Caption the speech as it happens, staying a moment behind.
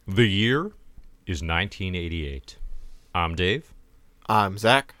The year is 1988. I'm Dave. I'm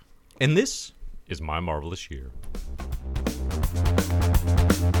Zach. And this is My Marvelous Year.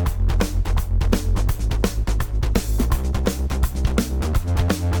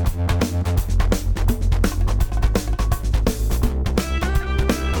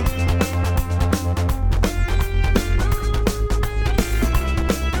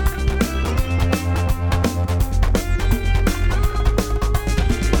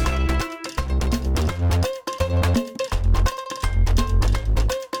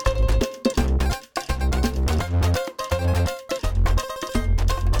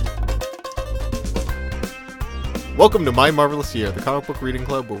 Welcome to My Marvelous Year, the comic book reading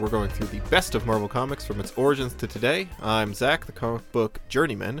club where we're going through the best of Marvel Comics from its origins to today. I'm Zach, the comic book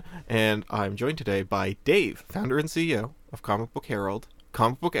journeyman, and I'm joined today by Dave, founder and CEO of Comic Book Herald,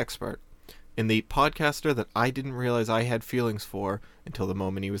 comic book expert, and the podcaster that I didn't realize I had feelings for until the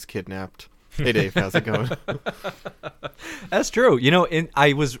moment he was kidnapped. Hey Dave, how's it going? That's true. You know,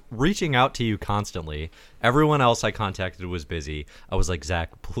 I was reaching out to you constantly. Everyone else I contacted was busy. I was like,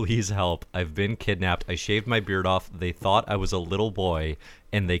 Zach, please help. I've been kidnapped. I shaved my beard off. They thought I was a little boy,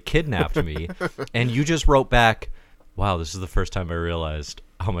 and they kidnapped me. And you just wrote back, wow, this is the first time I realized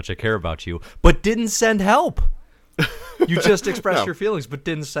how much I care about you, but didn't send help. You just expressed your feelings, but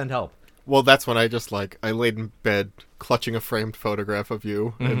didn't send help. Well, that's when I I laid in bed clutching a framed photograph of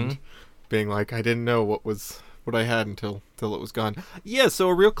you and being like, I didn't know what I had until it was gone. Yeah, so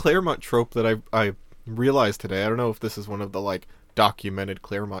a real Claremont trope that I realized today, I don't know if this is one of the documented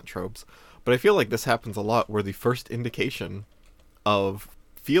Claremont tropes, but I feel like this happens a lot where the first indication of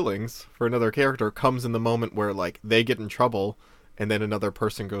feelings for another character comes in the moment where they get in trouble and then another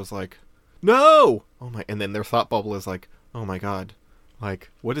person goes like, no! Oh my, and then their thought bubble is like, oh my god.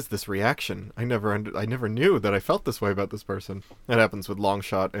 What is this reaction? I never knew that I felt this way about this person. That happens with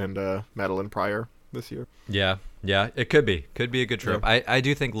Longshot and Madeline Pryor this year. Yeah, it could be a good trope. Yeah. I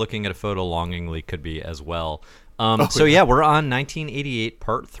do think looking at a photo longingly could be as well. We're on 1988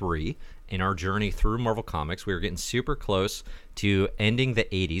 Part 3 in our journey through Marvel Comics. We are getting super close to ending the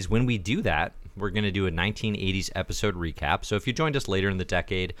 80s. When we do that, we're going to do a 1980s episode recap. So if you joined us later in the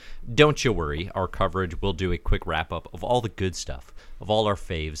decade, don't you worry. Our coverage will do a quick wrap-up of all the good stuff, of all our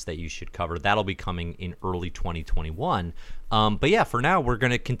faves that you should cover. That'll be coming in early 2021. But yeah, for now, we're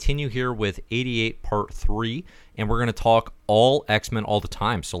going to continue here with 88 Part 3, and we're going to talk all X-Men all the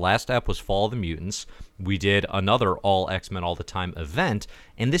time. So last ep was Fall of the Mutants. We did another all X-Men all the time event,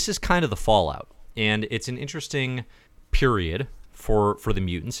 and this is kind of the fallout. And it's an interesting period for the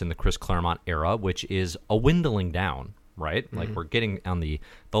mutants in the Chris Claremont era, which is a dwindling down, right? Mm-hmm. We're getting on the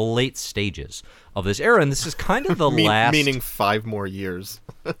late stages of this era, and this is kind of the last... Meaning 5 more years.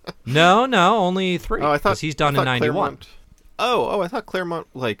 No, only 3. Oh, I thought he's done in 91. I thought Claremont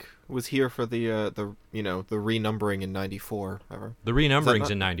was here for the renumbering in 94. Ever. The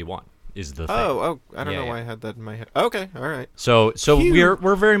renumbering's in 91. Is the thing. I don't know why I had that in my head. Okay, all right. So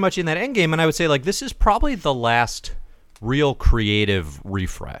we're very much in that end game, and I would say this is probably the last real creative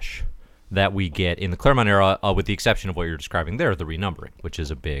refresh that we get in the Claremont era, with the exception of what you're describing there, the renumbering, which is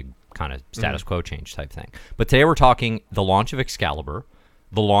a big kind of status quo change type thing. But today we're talking the launch of Excalibur,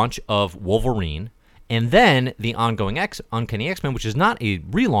 the launch of Wolverine, and then the ongoing Uncanny X-Men, which is not a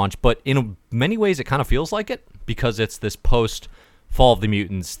relaunch, but in many ways it kind of feels like it, because it's this post Fall of the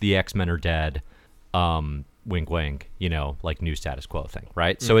Mutants, the X-Men are dead, wink wink, new status quo thing,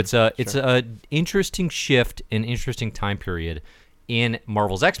 right? So it's a interesting shift, an interesting time period in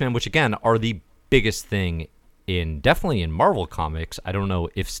Marvel's X-Men, which again are the biggest thing definitely in Marvel Comics. I don't know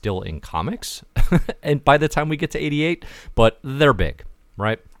if still in comics and by the time we get to 88, but they're big,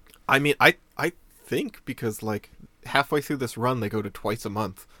 right? I mean, I think because halfway through this run they go to twice a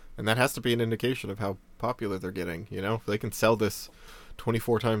month, and that has to be an indication of how popular they're getting. If they can sell this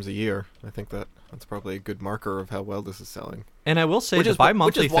 24 times a year, I think that's probably a good marker of how well this is selling. And I will say the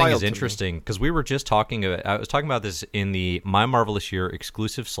bi-monthly thing is interesting, because we were just I was talking about this in the My Marvelous Year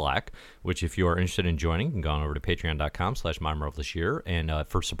exclusive Slack, which if you are interested in joining, you can go on over to patreon.com/MyMarvelousYear, and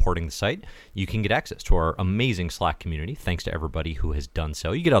for supporting the site, you can get access to our amazing Slack community, thanks to everybody who has done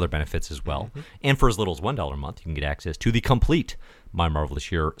so. You get other benefits as well. And for as little as $1 a month, you can get access to the complete My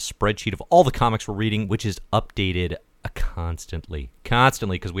Marvelous Year spreadsheet of all the comics we're reading, which is updated constantly,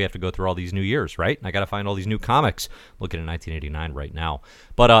 because we have to go through all these new years, right? And I got to find all these new comics. Looking at 1989 right now.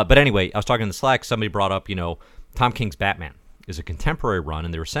 But anyway, I was talking in the Slack. Somebody brought up, Tom King's Batman is a contemporary run,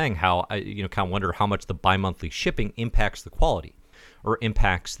 and they were saying how I kind of wonder how much the bi-monthly shipping impacts the quality or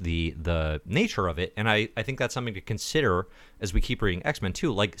impacts the nature of it. And I think that's something to consider as we keep reading X-Men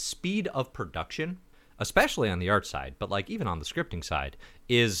too. Speed of production especially on the art side, but like even on the scripting side,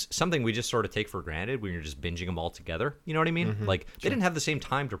 is something we just sort of take for granted when you're just binging them all together. You know what I mean? Like they didn't have the same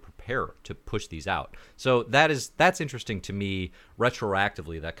time to prepare to push these out. So that's interesting to me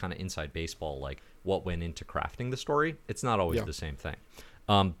retroactively, that kind of inside baseball, like what went into crafting the story. It's not always the same thing.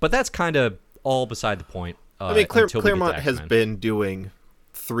 But that's kind of all beside the point. I mean, Claremont has been doing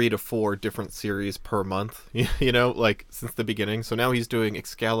 3 to 4 different series per month, you know, like since the beginning. So now he's doing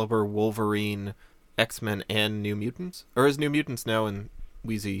Excalibur, Wolverine, X-Men, and New Mutants, or is New Mutants now in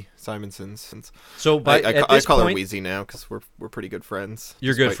Wheezy Simonson's? So I call her Wheezy now because we're pretty good friends.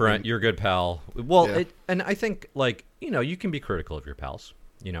 You're good friend. You're good pal. Well, and I think like you can be critical of your pals.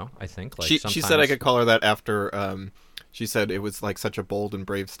 I think like she said I could call her that after. She said it was like such a bold and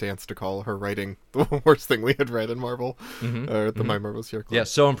brave stance to call her writing the worst thing we had read in Marvel, or at the My Marvel's Here Club. Yeah,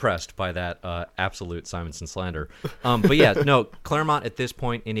 so impressed by that absolute Simonson slander. But yeah, no, Claremont at this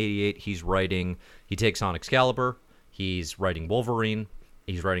point in '88, he takes on Excalibur, he's writing Wolverine,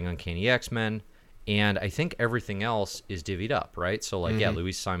 he's writing Uncanny X-Men, and I think everything else is divvied up, right? So like,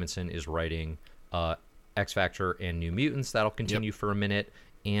 Louise Simonson is writing X-Factor and New Mutants. That'll continue for a minute.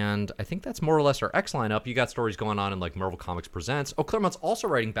 And I think that's more or less our X lineup. You got stories going on in like Marvel Comics Presents. Oh, Claremont's also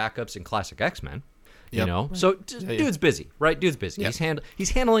writing backups in Classic X-Men. So dude's busy, right? Dude's busy. Yep.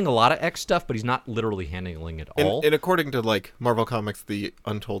 He's handling a lot of X stuff, but he's not literally handling it all. And according to like Marvel Comics, The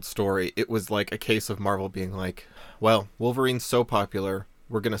Untold Story, it was like a case of Marvel being like, well, Wolverine's so popular,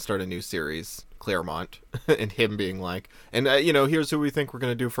 we're going to start a new series, Claremont. And him being like, and here's who we think we're going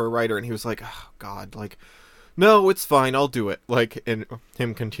to do for a writer. And he was like, oh God, like, no, it's fine, I'll do it. Like, and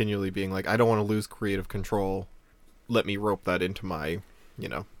him continually being like, I don't want to lose creative control. Let me rope that into my,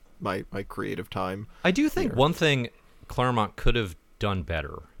 my creative time. I do think one thing Claremont could have done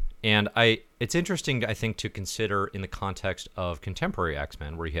better, and it's interesting, I think, to consider in the context of contemporary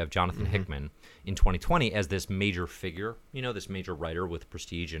X-Men, where you have Jonathan Hickman in 2020 as this major figure, this major writer with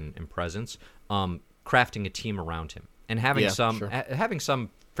prestige and presence, crafting a team around him and having some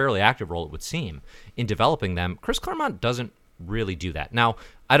fairly active role, it would seem, in developing them. Chris Claremont doesn't really do that. Now,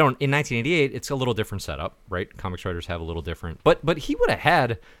 in 1988, it's a little different setup, right? Comics writers have a little different, but he would have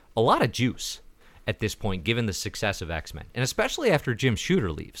had a lot of juice at this point, given the success of X-Men, and especially after Jim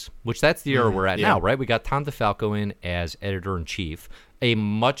Shooter leaves, which that's the era we're at now, right? We got Tom DeFalco in as editor-in-chief, a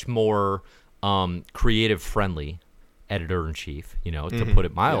much more creative-friendly editor-in-chief, to put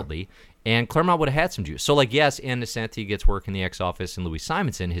it mildly. And Claremont would have had some juice. So, like, yes, Ann Nesenti gets work in the X Office, and Louis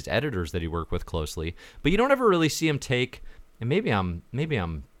Simonson, his editors that he worked with closely. But you don't ever really see him take, and maybe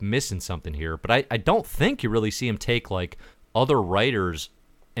I'm missing something here, but I don't think you really see him take, like, other writers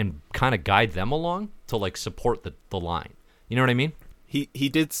and kind of guide them along to, like, support the line. You know what I mean? He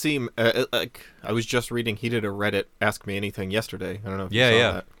did seem, like, I was just reading, he did a Reddit Ask Me Anything yesterday. I don't know if you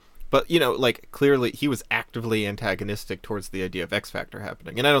saw that. But, like, clearly he was actively antagonistic towards the idea of X-Factor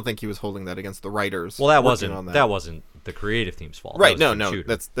happening. And I don't think he was holding that against the writers. Well, that wasn't the creative team's fault. Right, no,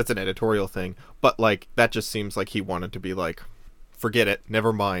 that's an editorial thing. But, like, that just seems like he wanted to be like, forget it,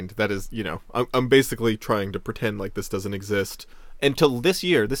 never mind. That is, I'm basically trying to pretend like this doesn't exist until this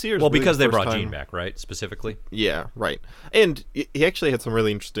year. This year is really because the they brought time. Jean back, right, specifically? Yeah, right. And he actually had some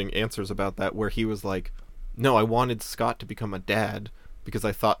really interesting answers about that, where he was like, no, I wanted Scott to become a dad, because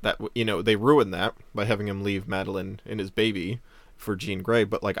I thought that, they ruined that by having him leave Madeline and his baby for Jean Grey.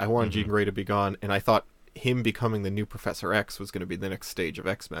 But, like, I wanted Jean Grey to be gone, and I thought him becoming the new Professor X was going to be the next stage of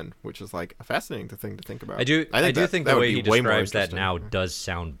X-Men, which is, like, a fascinating thing to think about. I do think the way he describes that now does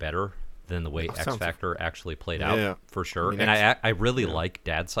sound better than the way X-Factor actually played out, for sure. I mean, and I really like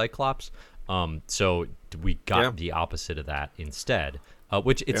Dad Cyclops, so we got the opposite of that instead.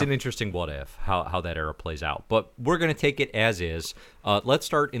 Which it's an interesting what if, how that era plays out. But we're going to take it as is. Let's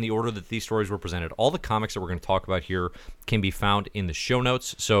start in the order that these stories were presented. All the comics that we're going to talk about here can be found in the show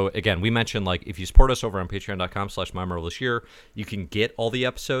notes. So again, we mentioned, like, if you support us over on patreon.com/mymarvelousyear, you can get all the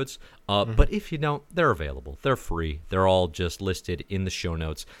episodes. But if you don't, they're available. They're free. They're all just listed in the show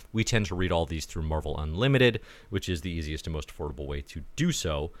notes. We tend to read all these through Marvel Unlimited, which is the easiest and most affordable way to do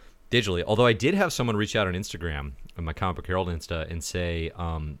so digitally. Although I did have someone reach out on Instagram, on my Comic Book Herald Insta, and say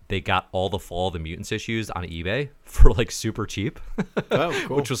they got all the Fall of the Mutants issues on eBay for, like, super cheap. Oh,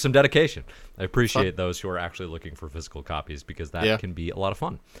 cool. Which was some dedication. I appreciate those who are actually looking for physical copies, because that can be a lot of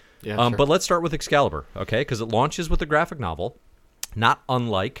fun. Yeah, sure. But let's start with Excalibur, okay? Because it launches with a graphic novel, not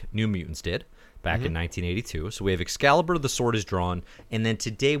unlike New Mutants did back in 1982. So we have Excalibur, The Sword is Drawn, and then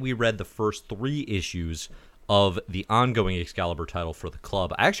today we read the first 3 issues of the ongoing Excalibur title for the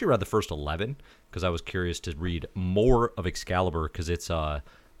club. I actually read the first 11 because I was curious to read more of Excalibur, because it's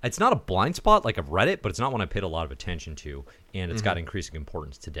it's not a blind spot. Like, I've read it, but it's not one I paid a lot of attention to, and it's got increasing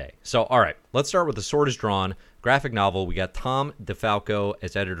importance today. So, all right, let's start with The Sword is Drawn, graphic novel. We got Tom DeFalco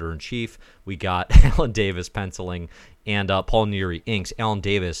as editor-in-chief. We got Alan Davis penciling, and Paul Neary inks. Alan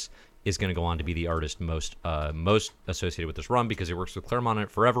Davis is going to go on to be the artist most associated with this run because he works with Claremont on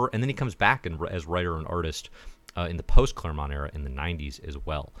it forever, and then he comes back as writer and artist in the post-Claremont era in the 90s as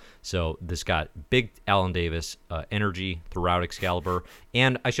well. So this got big Alan Davis energy throughout Excalibur.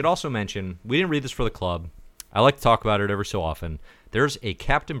 And I should also mention, we didn't read this for the club. I like to talk about it every so often. There's a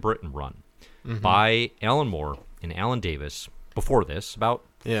Captain Britain run by Alan Moore and Alan Davis before this, about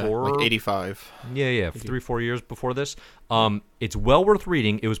like 85. Yeah, 3-4 years before this. It's well worth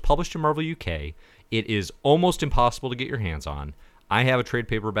reading. It was published in Marvel UK. It is almost impossible to get your hands on. I have a trade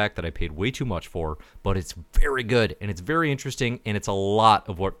paperback that I paid way too much for, but it's very good, and it's very interesting, and it's a lot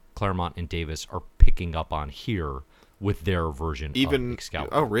of what Claremont and Davis are picking up on here with their version of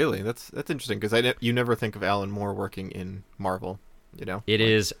Excalibur. Oh, really? That's interesting, because you never think of Alan Moore working in Marvel, you know? It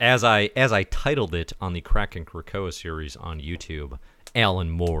is, as I titled it on the Crack and Krakoa series on YouTube, Alan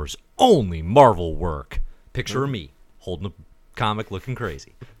Moore's only Marvel work. Picture of me holding a comic looking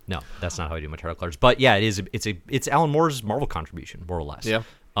crazy. No, that's not how I do my title cards. But yeah, it's Alan Moore's Marvel contribution, more or less. Yeah.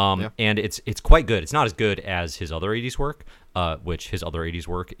 And it's quite good. It's not as good as his other 80s work, which his other 80s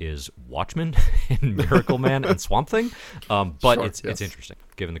work is Watchmen and Miracle Man and Swamp Thing. But Sure, it's interesting,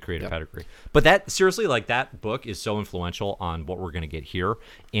 given the creative Yep. pedigree. But that, seriously, like, that book is so influential on what we're going to get here.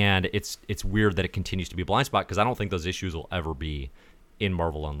 And it's weird that it continues to be a blind spot, because I don't think those issues will ever be in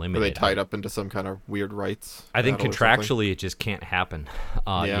Marvel Unlimited. Are they tied up into some kind of weird rights? I think battle or something? contractually it just can't happen.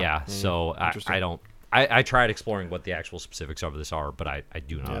 So Interesting. I don't. I tried exploring what the actual specifics of this are, but I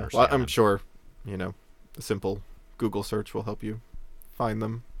do not understand. Well, I'm them. sure, a simple Google search will help you find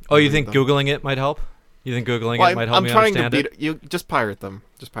them. Oh, you read think them. Googling it might help? You think Googling Well, it might help I'm me trying understand to it? You just pirate them.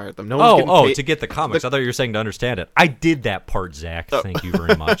 Just pirate them. No one's getting paid. To get the comics. I thought you were saying to understand it. I did that part, Zach. Thank you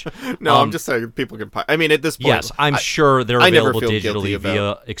very much. No, I'm just saying people can pirate. I mean, at this point, Yes, I'm sure they're I never available feel guilty digitally via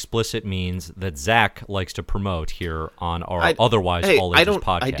about- explicit means that Zach likes to promote here on our I All Ages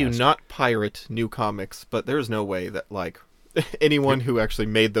podcast. I do not pirate new comics, but there's no way that anyone who actually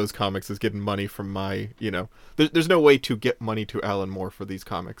made those comics is getting money from my. There's no way to get money to Alan Moore for these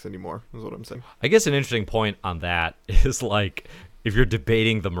comics anymore. Is what I'm saying. I guess an interesting point on that is, like, if you're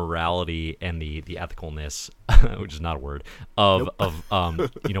debating the morality and the ethicalness, which is not a word, of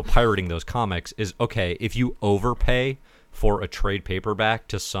pirating those comics, is okay if you overpay for a trade paperback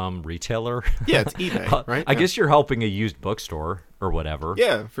to some retailer. Yeah, it's eBay, right? I guess you're helping a used bookstore or whatever.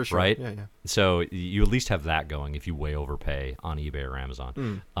 Yeah, for sure. Right? Yeah. So you at least have that going if you way overpay on eBay or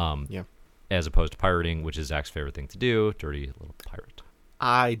Amazon. Yeah. As opposed to pirating, which is Zach's favorite thing to do. Dirty little pirate.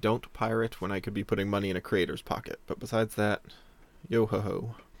 I don't pirate when I could be putting money in a creator's pocket, but besides that, yo ho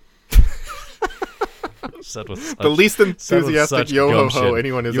ho. Said with such, The least said with enthusiastic such yo ho ho gumption.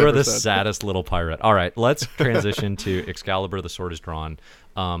 anyone has You are ever the said. saddest little pirate. All right, let's transition to Excalibur: The Sword is Drawn,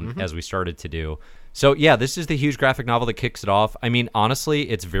 as we started to do. So yeah, this is the huge graphic novel that kicks it off. I mean, honestly,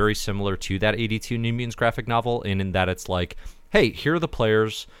 it's very similar to that 82 New Mutants graphic novel in that it's like, hey, here are the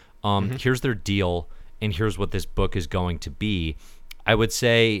players, here's their deal, and here's what this book is going to be. I would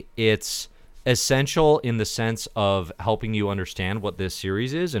say it's essential in the sense of helping you understand what this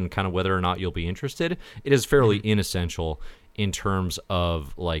series is and kind of whether or not you'll be interested. It is fairly inessential in terms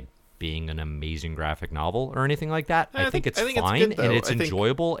of, like, being an amazing graphic novel or anything like that. I think it's fine, good, though. and it's I think-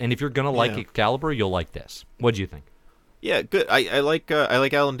 enjoyable. And if you're gonna like Excalibur, you'll like this. What do you think? Yeah, good. I like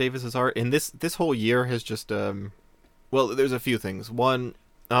Alan Davis's art, and this whole year has just well, there's a few things. One,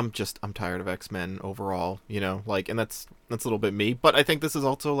 I'm tired of X-Men overall, and that's a little bit me, but I think this is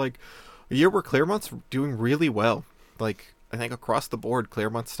also like a year where Claremont's doing really well. Like, I think across the board,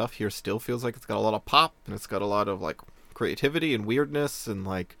 Claremont's stuff here still feels like it's got a lot of pop, and it's got a lot of, like, creativity and weirdness, and,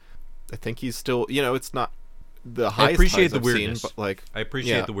 like, I think he's still, it's not the highest I appreciate highs the I've weirdness. seen, but, like, I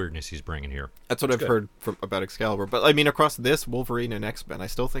appreciate the weirdness he's bringing here. that's what I've heard about Excalibur. But, I mean, across this, Wolverine, and X-Men, I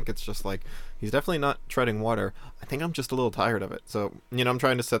still think it's just, like, he's definitely not treading water. I think I'm just a little tired of it. So, I'm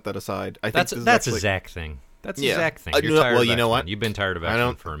trying to set that aside. I think That's this is that's actually, a Zach thing. That's a Yeah. Zach thing. No, You're tired well, of you know X-Men. what? You've been tired of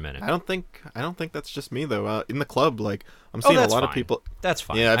X-Men for a minute. I don't think that's just me though. In the club, like, I'm seeing a that's lot of fine. people. That's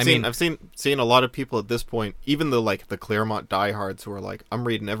fine. Yeah, I mean, I've seen a lot of people at this point, even the Claremont diehards who are like, I'm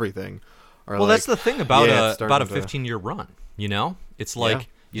reading everything. Are well, like, that's the thing about yeah, it's about a starting to- 15-year run. It's like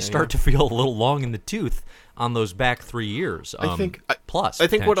you Yeah, start to feel a little long in the tooth on those back 3 years. I think plus. I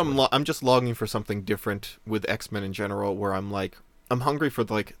think what potentially. I'm just longing for something different with X-Men in general, where I'm like, I'm hungry for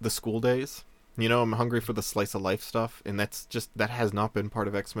like the school days. I'm hungry for the slice of life stuff, and that has not been part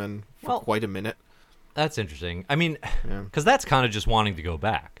of X-Men for quite a minute. That's interesting. I mean, Yeah. because that's kind of just wanting to go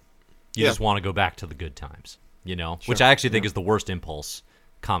back. You Yeah. just want to go back to the good times, Sure. which I actually think is the worst impulse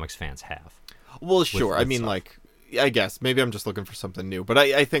comics fans have. Well, sure. I mean, stuff. like, I guess maybe I'm just looking for something new, but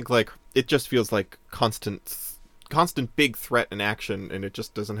I think like it just feels like constant big threat and action, and it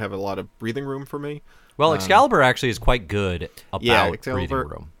just doesn't have a lot of breathing room for me. Well, Excalibur actually is quite good about Excalibur. breathing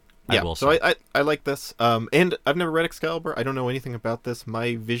room. Yeah, I will so say. I like this. And I've never read Excalibur. I don't know anything about this.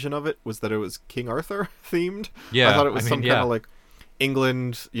 My vision of it was that it was King Arthur themed. Yeah, I thought it was some yeah. kind of like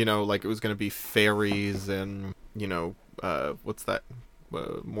England, like it was going to be fairies and, what's that?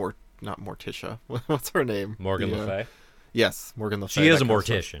 Not Morticia. What's her name? Morgan Le Fay. Yes, Morgan Le Fay. She is that a kind of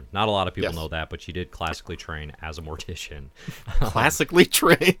stuff. mortician. Not a lot of people Yes. know that, but she did classically train as a mortician. Classically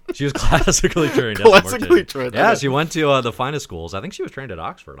trained. She was classically trained Classically as a mortician. trained, Yeah, okay. she went to the finest schools. I think she was trained at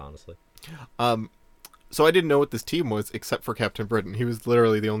Oxford, honestly. So I didn't know what this team was except for Captain Britain. He was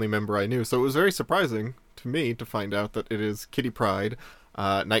literally the only member I knew. So it was very surprising to me to find out that it is Kitty Pryde,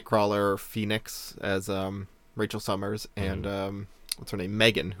 Nightcrawler, Phoenix as Rachel Summers, and what's her name,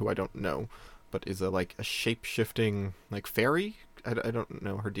 Megan, who I don't know, but is a shape-shifting fairy. I don't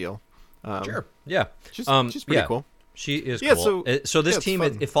know her deal. Sure. Yeah. She's pretty yeah. cool. She is Yeah, cool. So this it's team,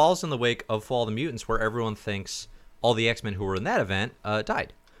 fun. it falls in the wake of Fall of the Mutants, where everyone thinks all the X-Men who were in that event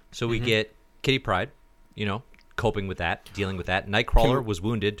died. So we get Kitty Pryde, coping with that, dealing with that. Nightcrawler was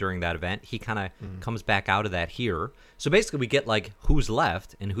wounded during that event. He kind of comes back out of that here. So basically we get who's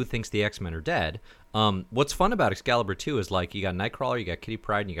left and who thinks the X-Men are dead. What's fun about Excalibur 2 is you got Nightcrawler, you got Kitty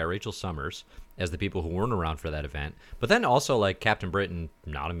Pryde, and you got Rachel Summers as the people who weren't around for that event. But then also Captain Britain,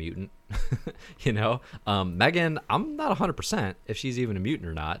 not a mutant. Megan, I'm not 100% if she's even a mutant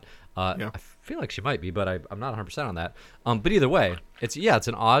or not. Yeah. I feel like she might be, but I'm not 100% on that. But either way, it's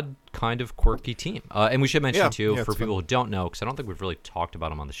an odd kind of quirky team. And we should mention too, yeah, for it's people fun. who don't know, because I don't think we've really talked about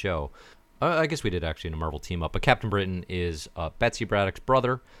them on the show. I guess we did actually in a Marvel team up. But Captain Britain is Betsy Braddock's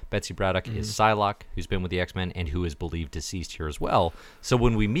brother. Betsy Braddock is Psylocke, who's been with the X-Men and who is believed deceased here as well. So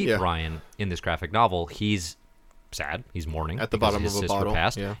when we meet Yeah. Brian in this graphic novel, he's sad. He's mourning At the because bottom his of a sister bottle,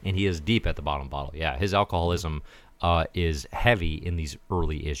 passed, yeah. and he is deep at the bottom bottle. Yeah, his alcoholism is heavy in these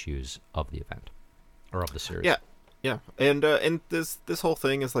early issues of the event or of the series. Yeah, and this whole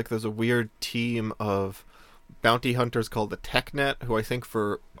thing is there's a weird team of bounty hunters called the TechNet, who I think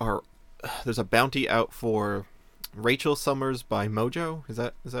there's a bounty out for Rachel Summers by Mojo. Is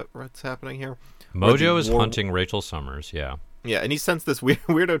that what's happening here? Mojo is hunting Rachel Summers. Yeah. Yeah, and he sends this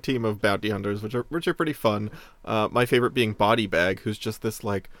weirdo team of bounty hunters, which are pretty fun. My favorite being Body Bag, who's just this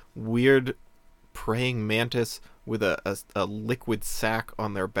weird praying mantis with a liquid sack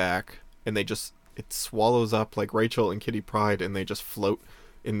on their back, and it swallows up Rachel and Kitty Pryde, and they just float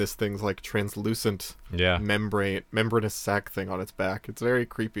in this thing's translucent membranous sack thing on its back. It's very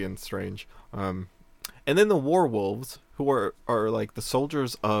creepy and strange. And then the Warwolves, who are the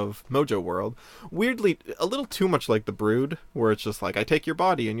soldiers of Mojo World, weirdly a little too much like the Brood, where it's just I take your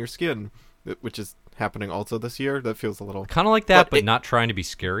body and your skin, which is happening also this year. That feels a little Kind of like that, but not trying to be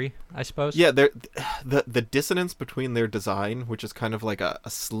scary, I suppose. yeah. The dissonance between their design, which is kind of a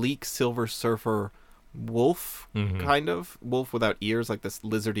sleek Silver Surfer wolf, kind of wolf without ears, this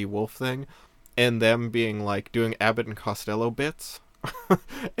lizardy wolf thing, and them being doing Abbott and Costello bits.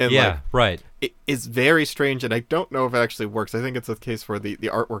 And yeah, right. It is very strange, and I don't know if it actually works. I think it's a case where the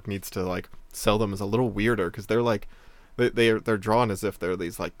artwork needs to sell them as a little weirder, because they're they're drawn as if they're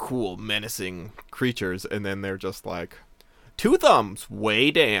these cool menacing creatures, and then they're just two thumbs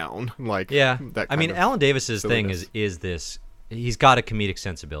way down, Yeah. that I mean, kind of Alan Davis's thing silliness. is this. He's got a comedic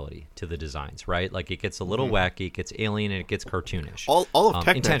sensibility to the designs, right? It gets a little wacky, it gets alien, and it gets cartoonish. all of TechNet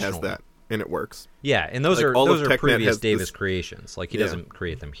has intentionally. that, and it works. Yeah, and those all are of TechNet previous has Davis this- creations. He Yeah. doesn't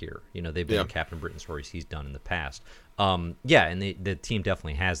create them here. They've been Yeah. Captain Britain stories he's done in the past. Yeah, and the team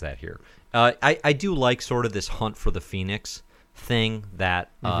definitely has that here. I do like sort of this hunt for the Phoenix thing that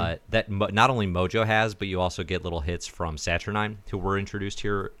not only Mojo has, but you also get little hits from Saturnine, who were introduced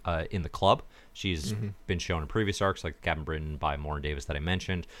here in the club. She's been shown in previous arcs, like Captain Britain by Warren Davis that I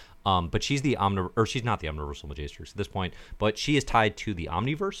mentioned. But she's she's not the Omniversal Magistrix at this point, but she is tied to the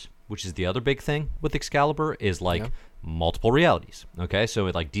Omniverse, which is the other big thing with Excalibur, is multiple realities. Okay, so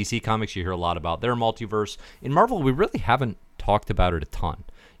with DC Comics, you hear a lot about their multiverse. In Marvel, we really haven't talked about it a ton,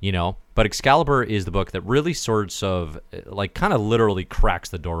 But Excalibur is the book that really sorts of kind of literally cracks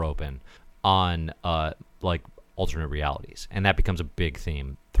the door open on alternate realities, and that becomes a big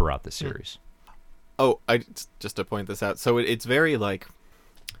theme throughout the series. Oh, just to point this out. So it's very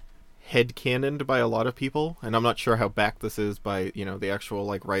headcanoned by a lot of people, and I'm not sure how backed this is by the actual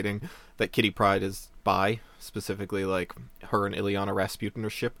writing that Kitty Pryde is by, specifically her and Ileana Rasputin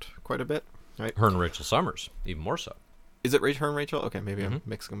are shipped quite a bit. right? Her and Rachel Summers, even more so. Is it her and Rachel? Okay, maybe I'm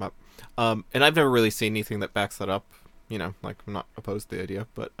mixing them up. And I've never really seen anything that backs that up. You know, like, I'm not opposed to the idea,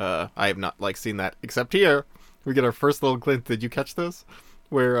 but I have not, like, seen that. Except here, we get our first little glint. Did you catch this?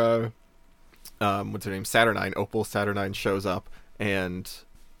 Where, what's her name? Saturnine, Opal Saturnine shows up, and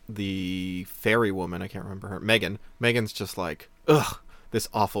the fairy woman, I can't remember her, Megan's just like, ugh, this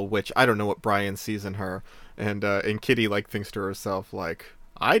awful witch. I don't know what Brian sees in her. And Kitty, like, thinks to herself, like,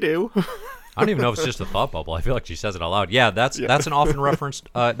 I do. I don't even know if it's just a thought bubble. I feel like she says it out loud. Yeah, that's an often referenced.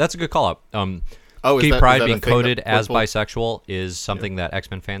 That's a good call up. Kitty Pryde being coded as bisexual is something that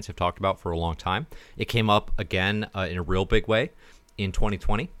X-Men fans have talked about for a long time. It came up again in a real big way in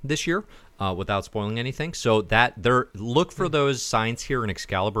 2020 this year, without spoiling anything. So look for those signs here in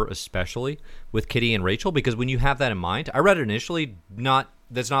Excalibur, especially with Kitty and Rachel, because when you have that in mind, I read it initially.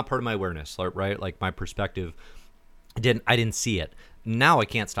 That's not part of my awareness, right? Like, my perspective, I didn't see it. Now I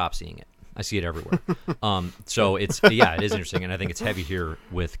can't stop seeing it. I see it everywhere. So it is interesting, and I think it's heavy here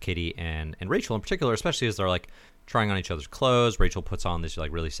with Kitty and Rachel in particular, especially as they're like trying on each other's clothes. Rachel puts on this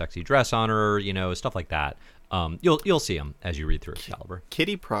like really sexy dress on her, stuff like that. You'll see them as you read through Excalibur.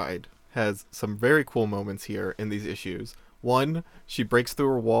 Kitty Pryde has some very cool moments here in these issues. One, she breaks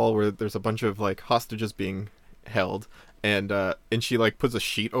through a wall where there's a bunch of like hostages being held, and she like puts a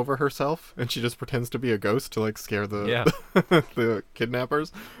sheet over herself, and she just pretends to be a ghost to like scare the the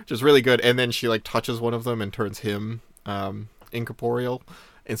kidnappers, which is really good. And then she like touches one of them and turns him incorporeal,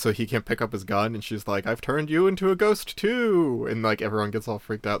 and so he can't pick up his gun, and she's like, I've turned you into a ghost too, and like everyone gets all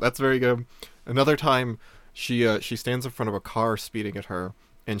freaked out. That's very good. Another time she stands in front of a car speeding at her,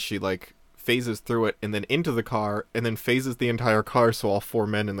 and she like phases through it and then into the car, and then phases the entire car so all 4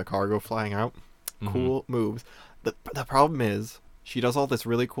 men in the car go flying out. Cool moves. The problem is, she does all this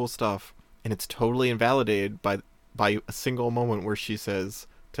really cool stuff, and it's totally invalidated by a single moment where she says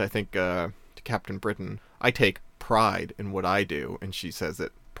to, I think, to Captain Britain, I take pride in what I do, and she says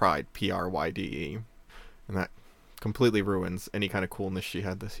it, pride, P-R-Y-D-E. And that completely ruins any kind of coolness she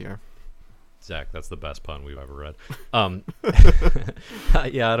had this year. Zach, that's the best pun we've ever read.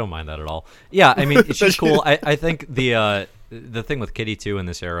 Yeah, I don't mind that at all. Yeah, I mean, she's cool. I think the thing with Kitty, too, in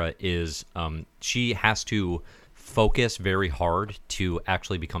this era is she has to focus very hard to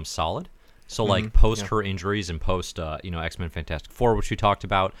actually become solid. So, like, post her injuries and post, X-Men Fantastic Four, which we talked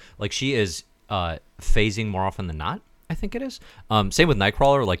about, like, she is phasing more often than not, I think it is. Same with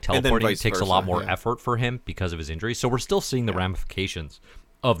Nightcrawler. Like, teleporting takes a lot more effort for him because of his injuries. So we're still seeing the ramifications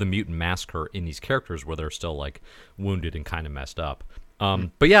of the mutant massacre in these characters where they're still, like, wounded and kind of messed up.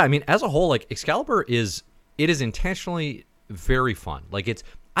 But, yeah, I mean, as a whole, like, Excalibur is intentionally very fun. Like,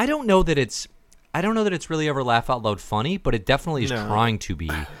 I don't know that it's really ever laugh out loud funny, but it definitely is trying to be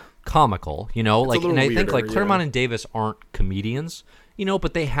comical, like, and I think like Claremont and Davis aren't comedians,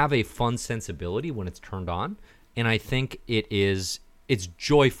 but they have a fun sensibility when it's turned on. And I think it's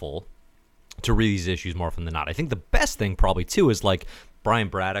joyful to read these issues more often than not. I think the best thing probably too is like Brian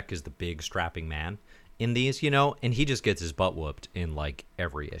Braddock is the big strapping man in these, and he just gets his butt whooped in like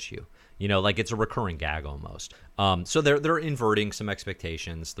every issue. Like it's a recurring gag almost. So they're inverting some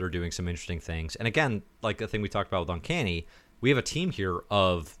expectations. They're doing some interesting things. And again, like the thing we talked about with Uncanny, we have a team here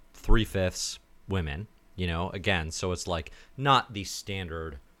of 3/5 women, again. So it's like not the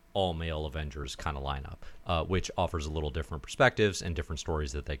standard all-male Avengers kind of lineup, which offers a little different perspectives and different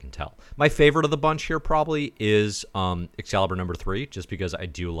stories that they can tell. My favorite of the bunch here probably is Excalibur #3, just because I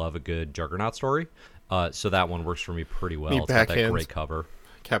do love a good Juggernaut story. So that one works for me pretty well. It's got that great cover.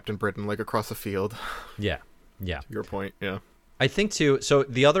 Captain Britain, like, across the field. Yeah. To your point, yeah. I think, too, so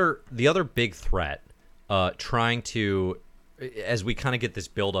the other big threat, trying to, as we kind of get this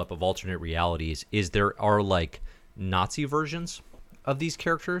buildup of alternate realities, is there are, like, Nazi versions of these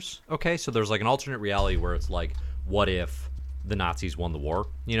characters, okay? So there's, like, an alternate reality where it's, like, what if the Nazis won the war?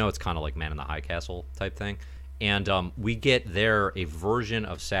 It's kind of like Man in the High Castle type thing. And we get there a version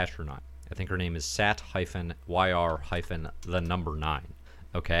of Saturnine. I think her name is Sat-YR-9.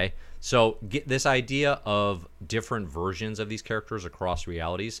 Okay, so get this idea of different versions of these characters across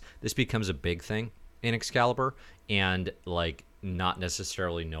realities. This becomes a big thing in Excalibur, and like not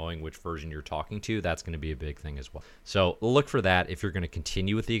necessarily knowing which version you're talking to, that's going to be a big thing as well. So look for that if you're going to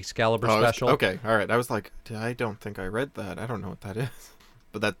continue with the Excalibur special. Okay, all right. I was like, I don't think I read that. I don't know what that is.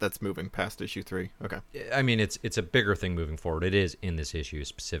 But that's moving past issue 3. Okay. I mean, it's a bigger thing moving forward. It is in this issue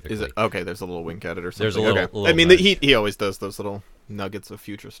specifically. Is it? Okay, there's a little wink at it or something. There's a little I mean, he always does those little nuggets of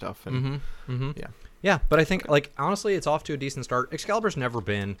future stuff. And, Yeah, but I think, like, honestly, it's off to a decent start. Excalibur's never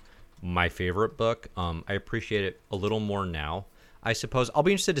been my favorite book. I appreciate it a little more now, I suppose. I'll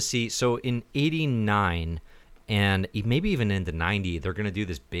be interested to see. So in 89 and maybe even into 90, they're going to do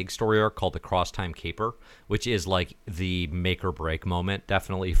this big story arc called the Cross Time Caper, which is like the make or break moment,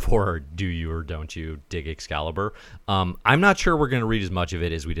 definitely for do you or don't you dig Excalibur. I'm not sure we're going to read as much of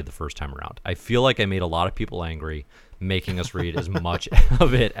it as we did the first time around. I feel like I made a lot of people angry making us read as much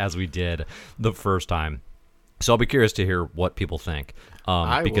of it as we did the first time. So I'll be curious to hear what people think,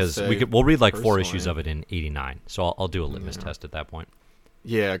 because we'll read like 4 issues of it in 89. So I'll do a litmus test at that point.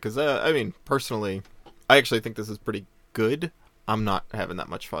 Yeah, because I mean, personally, I actually think this is pretty good. I'm not having that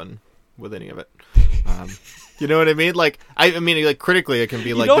much fun with any of it. You know what I mean? Like, I mean, like critically, it can be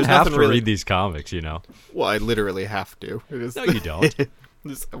you like don't there's have nothing to really... read these comics, you know. Well, I literally have to. It is... No, you don't.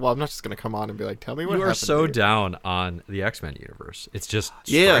 Well, I'm not just gonna come on and be like, "Tell me what you happened." are so here. Down on the X-Men universe. It's just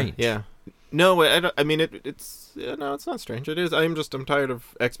strange. Yeah. No, I don't. I mean, it's no, it's not strange. It is. I'm tired of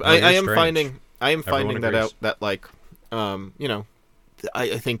X-Men. No, I am strange. finding Everyone that agrees. out. That like, you know,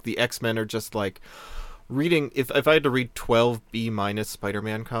 I think the X-Men are just like reading. If I had to read 12 B-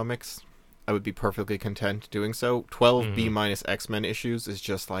 Spider-Man comics, I would be perfectly content doing so. 12 B- X-Men issues is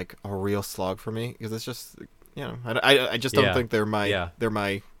just like a real slog for me because it's just, you know, I just don't think they're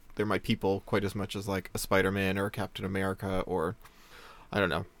my people quite as much as like a Spider-Man or a Captain America, or I don't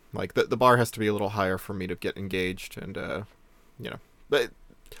know. Like the bar has to be a little higher for me to get engaged, and you know. But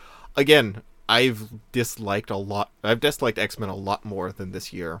again, I've disliked X-Men a lot more than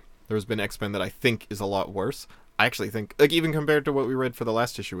this year. There's been X-Men that I think is a lot worse. I actually think, like, even compared to what we read for the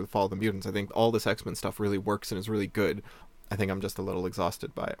last issue with Fall of the Mutants, I think all this X-Men stuff really works and is really good. I think I'm just a little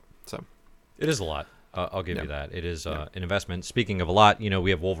exhausted by it. So it is a lot. I'll give you that. It is an investment. Speaking of a lot, you know,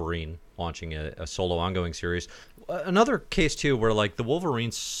 we have Wolverine launching a solo ongoing series. Another case, too, where, like, the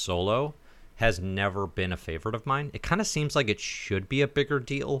Wolverine solo has never been a favorite of mine. It kind of seems like it should be a bigger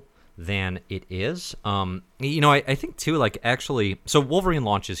deal than it is. You know, I think, too, like, actually... So Wolverine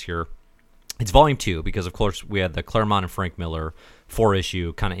launches here. It's volume 2 because, of course, we had the Claremont and Frank Miller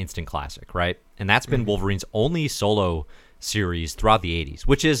 4-issue kind of instant classic, right? And that's been Wolverine's only solo series throughout the 80s,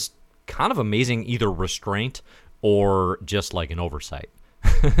 which is kind of amazing, either restraint or just like an oversight,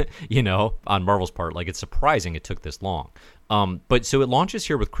 you know, on Marvel's part. Like, it's surprising it took this long. But so it launches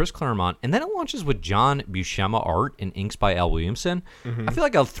here with Chris Claremont, and then it launches with John Buscema art and inks by Al Williamson. I feel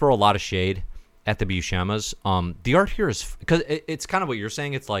like I'll throw a lot of shade at the Buscemas. The art here is, because it's kind of what you're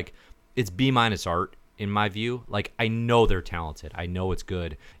saying. It's like, it's B- art in my view. Like, I know they're talented. I know it's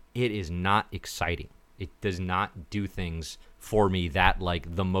good. It is not exciting. It does not do things for me that,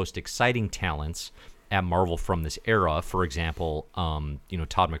 like, the most exciting talents at Marvel from this era, for example, you know,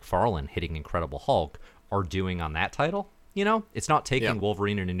 Todd McFarlane hitting Incredible Hulk, are doing on that title. You know, it's not taking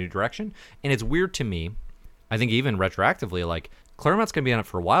Wolverine in a new direction. And it's weird to me, I think even retroactively, like, Claremont's going to be on it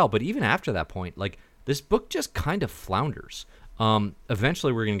for a while, but even after that point, like, this book just kind of flounders.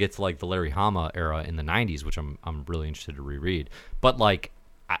 Eventually we're going to get to, like, the Larry Hama era in the 90s, which I'm really interested to reread. But, like,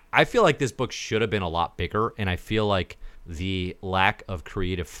 I feel like this book should have been a lot bigger, and I feel like the lack of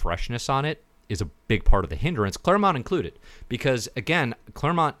creative freshness on it is a big part of the hindrance, Claremont included. Because, again,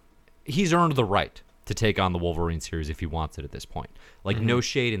 Claremont, he's earned the right to take on the Wolverine series if he wants it at this point. Like, no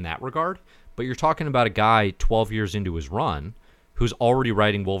shade in that regard, but you're talking about a guy 12 years into his run who's already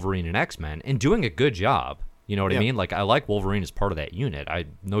writing Wolverine and X-Men and doing a good job. You know what I mean? Like, I like Wolverine as part of that unit.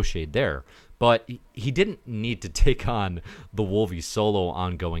 No shade there. But he didn't need to take on the Wolvie solo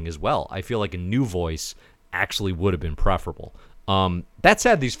ongoing as well. I feel like a new voice actually would have been preferable. That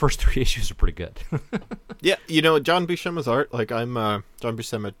said, these first 3 issues are pretty good. Yeah, you know, John Buscema's art, like, I'm John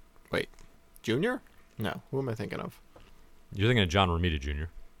Buscema... Wait, Jr.? No, who am I thinking of? You're thinking of John Romita Jr.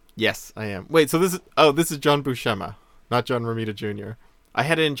 Yes, I am. Wait, so this is John Buscema, not John Romita Jr. I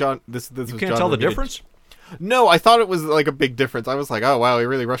had it in John... This You was can't John tell the Romita difference? No, I thought it was like a big difference. I was like, oh wow, he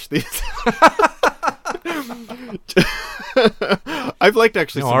really rushed these. I've liked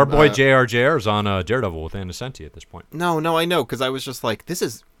actually. No, some, our boy JR is on Daredevil with Anna Senti at this point. No, I know, because I was just like,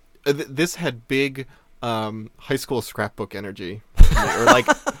 this had big high school scrapbook energy, or like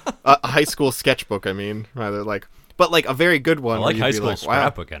a high school sketchbook. I mean, rather like, but like a very good one. I like where high you'd be school like,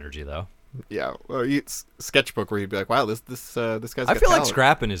 scrapbook energy though. Yeah, well, it's sketchbook where you'd be like, wow, this guy's. I feel like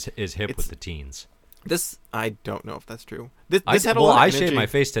scrapping is hip with the teens. This, I don't know if that's true. This had a well, lot of I energy. shaved my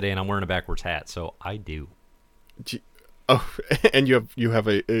face today and I'm wearing a backwards hat, so I do. Oh, and you have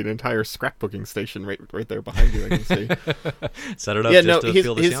an entire scrapbooking station right there behind you. I can see. Set it up. Yeah, just to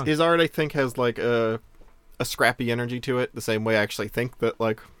feel this young. His art, I think, has like a scrappy energy to it. The same way I actually think that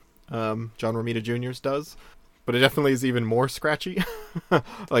like John Romita Jr.'s does, but it definitely is even more scratchy.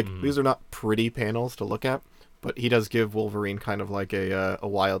 Like these are not pretty panels to look at, but he does give Wolverine kind of like a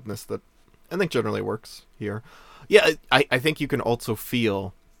wildness that I think generally works here. Yeah, I think you can also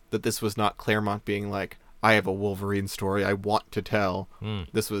feel that this was not Claremont being like, I have a Wolverine story I want to tell.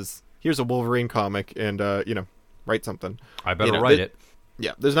 Here's a Wolverine comic, and write something. I better write it.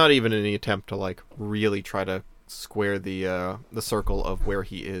 Yeah, there's not even any attempt to like really try to square the circle of where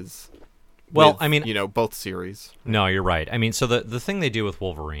he is. Well, with, I mean, both series. No, you're right. I mean, so the thing they do with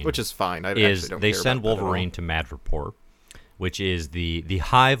Wolverine, which is fine, is they send Wolverine to Madripoor, which is the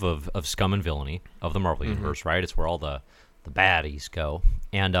hive of scum and villainy of the Marvel Universe, right? It's where all the baddies go.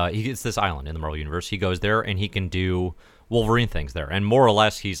 And he gets this island in the Marvel Universe. He goes there, and he can do Wolverine things there. And more or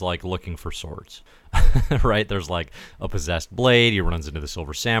less, he's, like, looking for swords, right? There's, like, a possessed blade. He runs into the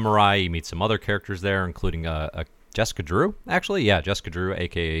Silver Samurai. He meets some other characters there, including a Jessica Drew, actually. Yeah, Jessica Drew,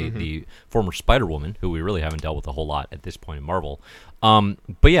 a.k.a. the former Spider-Woman, who we really haven't dealt with a whole lot at this point in Marvel.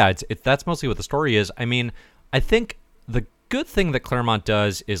 But, yeah, that's mostly what the story is. I mean, I think the good thing that Claremont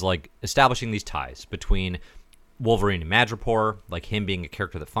does is, like, establishing these ties between Wolverine and Madripoor, like him being a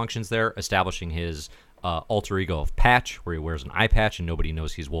character that functions there, establishing his alter ego of Patch, where he wears an eye patch and nobody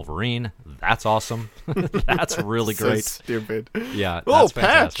knows he's Wolverine. That's awesome. That's really great. So stupid. Yeah. Oh, that's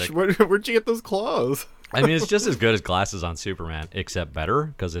fantastic. Patch! Where'd you get those claws? I mean, it's just as good as glasses on Superman, except better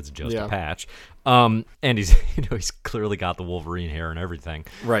because it's just a patch. And he's clearly got the Wolverine hair and everything.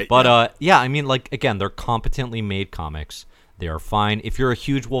 Right. But I mean, like, again, they're competently made comics. They are fine. If you're a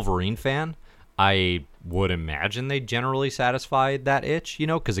huge Wolverine fan, I would imagine they generally satisfy that itch,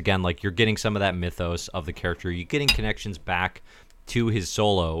 because again, like, you're getting some of that mythos of the character. You're getting connections back to his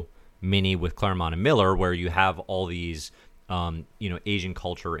solo mini with Claremont and Miller, where you have all these, Asian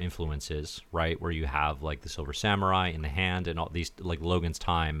culture influences, right? Where you have like the Silver Samurai in the hand and all these, like Logan's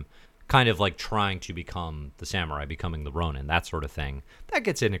time, kind of like trying to become the samurai, becoming the Ronin, that sort of thing. That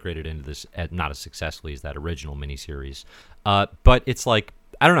gets integrated into this, not as successfully as that original miniseries. But it's like,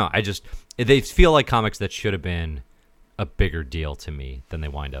 I don't know. They feel like comics that should have been a bigger deal to me than they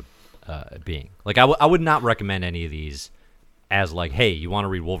wind up being. Like, I would not recommend any of these as like, hey, you want to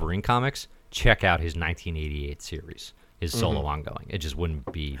read Wolverine comics? Check out his 1988 series, his solo ongoing. It just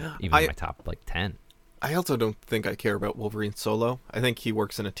wouldn't be even in my top, like, 10. I also don't think I care about Wolverine solo. I think he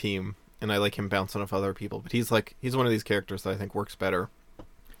works in a team, and I like him bouncing off other people. But he's one of these characters that I think works better.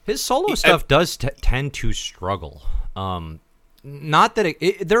 His solo stuff does tend to struggle. Not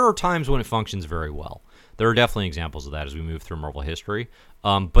that there are times when it functions very well. There are definitely examples of that as we move through Marvel history.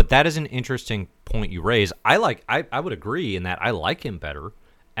 But that is an interesting point you raise. I would agree in that I like him better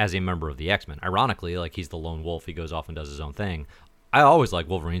as a member of the X-Men. Ironically, like, he's the lone wolf. He goes off and does his own thing. I always like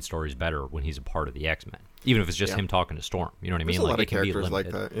Wolverine stories better when he's a part of the X-Men, even if it's just him talking to Storm. You know what I mean? There's a lot of it can be characters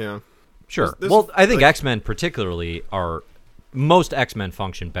limited. like that, yeah. Sure. Well, I think X-Men particularly most X-Men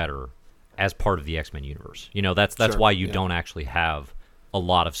function better as part of the X-Men universe. That's Sure, why you don't actually have a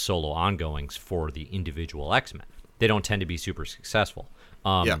lot of solo ongoings for the individual X-Men. They don't tend to be super successful.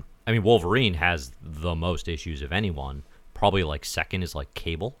 I mean, Wolverine has the most issues of anyone. Probably, like, second is, like,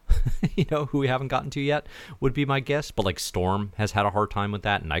 Cable, who we haven't gotten to yet, would be my guess. But, like, Storm has had a hard time with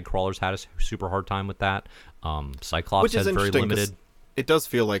that. Nightcrawler's had a super hard time with that. Cyclops has very limited. It does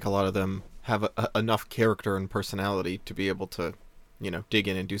feel like a lot of them have enough character and personality to be able to, dig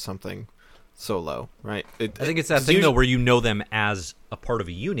in and do something solo, right? I think it's that thing, though, where you know them as a part of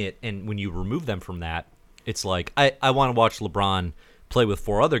a unit, and when you remove them from that, it's like, I want to watch LeBron play with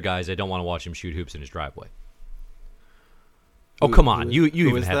 4 other guys. I don't want to watch him shoot hoops in his driveway. Oh, come on. You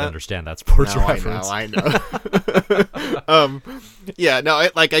even had to understand that sports reference. I know.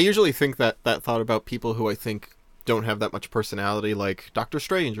 I usually think that thought about people who I think don't have that much personality, like Doctor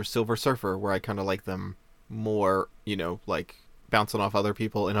Strange or Silver Surfer, where I kind of like them more, like bouncing off other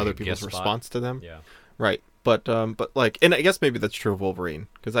people and other people's response to them. Yeah. Right. But like, and I guess maybe that's true of Wolverine,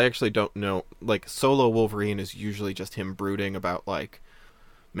 because I actually don't know, like, solo Wolverine is usually just him brooding about, like,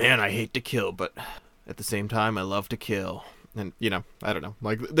 man, I hate to kill, but at the same time, I love to kill. And, I don't know.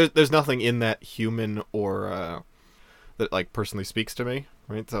 Like, there's nothing in that human or that, like, personally speaks to me,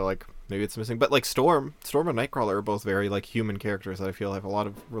 right? So, like, maybe it's missing. But, like, Storm and Nightcrawler are both very, like, human characters that I feel have a lot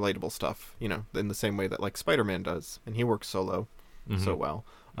of relatable stuff, in the same way that, like, Spider-Man does. And he works solo so well.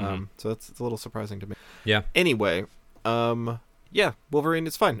 So it's a little surprising to me. Yeah. Anyway, Wolverine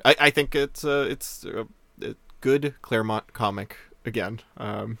is fine. I think it's a good Claremont comic again.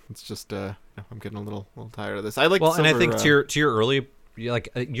 It's just I'm getting a little tired of this. I like and I think to your early, like,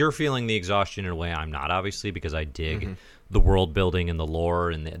 you're feeling the exhaustion in a way I'm not, obviously, because I dig the world building and the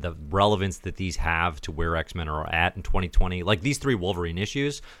lore and the relevance that these have to where X-Men are at in 2020. Like, these 3 Wolverine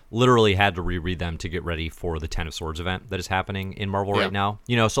issues, literally had to reread them to get ready for the Ten of Swords event that is happening in Marvel right now.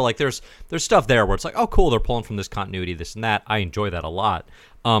 So, like, there's stuff there where it's like, oh, cool, they're pulling from this continuity, this and that. I enjoy that a lot.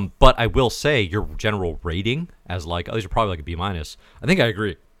 But I will say, your general rating as, like, oh, these are probably like a B-, I think I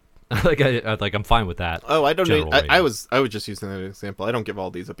agree. I'm fine with that. Oh, I don't need, general rating. I was just using that as an example. I don't give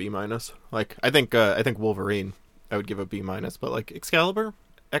all these a B minus. Like I think Wolverine I would give a B minus, but like Excalibur,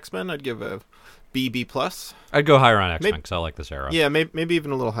 X-Men I'd give a B plus. I'd go higher on X-Men because I like this era. Yeah, maybe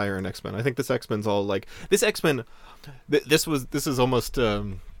even a little higher in X-Men. I think this X-Men's all like this X-Men. This is almost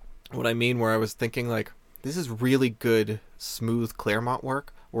what I mean. Where I was thinking like this is really good, smooth Claremont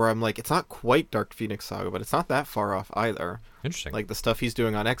work. Where I'm like, it's not quite Dark Phoenix Saga, but it's not that far off either. Interesting. Like the stuff he's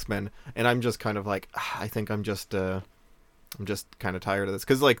doing on X-Men, and I'm just kind of like, I think I'm just kind of tired of this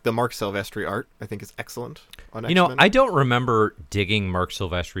because like the Mark Silvestri art I think is excellent on X-Men. I don't remember digging Mark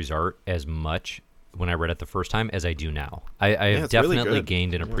Silvestri's art as much when I read it the first time as I do now. I have definitely really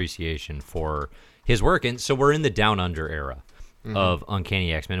gained an appreciation for his work, and so we're in the Down Under era of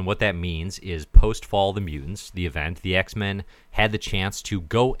Uncanny X-Men, and what that means is post-Fall of the Mutants, the event, the X-Men had the chance to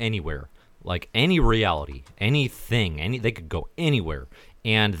go anywhere, like any reality, anything, they could go anywhere,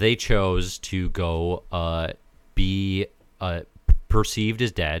 and they chose to go be perceived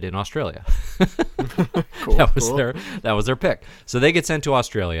as dead in Australia. Cool, that was their pick. So they get sent to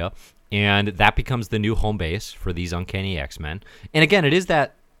Australia, and that becomes the new home base for these Uncanny X-Men. And again, it is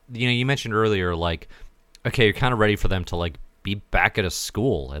that, you mentioned earlier, like, okay, you're kind of ready for them to like be back at a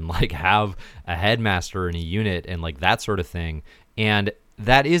school and like have a headmaster in a unit and like that sort of thing. And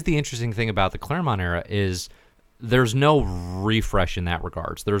that is the interesting thing about the Claremont era is there's no refresh in that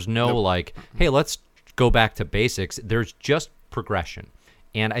regards. There's no like, hey, let's go back to basics. There's just progression.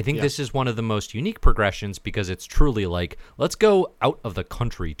 And I think this is one of the most unique progressions because it's truly like, let's go out of the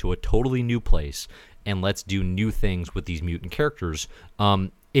country to a totally new place and let's do new things with these mutant characters.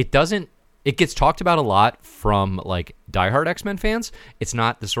 It gets talked about a lot from like diehard X-Men fans. It's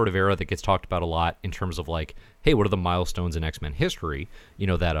not the sort of era that gets talked about a lot in terms of like, hey, what are the milestones in X-Men history?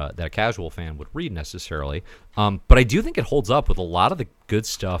 That a casual fan would read necessarily. But I do think it holds up with a lot of the good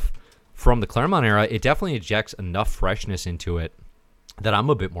stuff from the Claremont era. It definitely injects enough freshness into it that I'm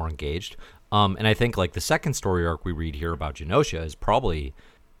a bit more engaged. And I think like the second story arc we read here about Genosha is probably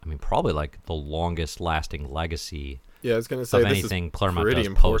like the longest lasting legacy. Yeah, I was going to say of anything Claremont does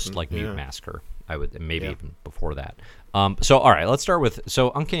post like Mutant Massacre. I would maybe even before that. So all right, let's start with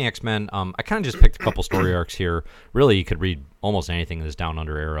Uncanny X-Men. I kind of just picked a couple story arcs here. Really, you could read almost anything in this Down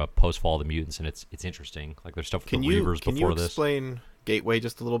Under era, post Fall of the Mutants, and it's interesting. Like there's stuff with the Reavers before this. Can you explain Gateway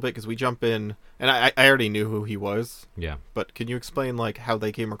just a little bit because we jump in, and I already knew who he was. Yeah. But can you explain like how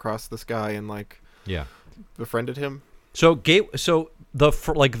they came across this guy and like befriended him? So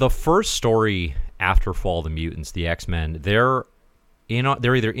the first story after Fall of the Mutants, the X-Men, they're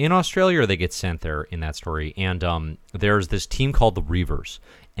either in Australia or they get sent there in that story. And there's this team called the Reavers,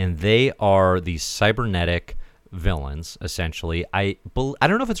 and they are these cybernetic villains essentially. I don't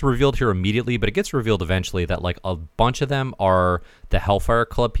know if it's revealed here immediately, but it gets revealed eventually that like a bunch of them are the Hellfire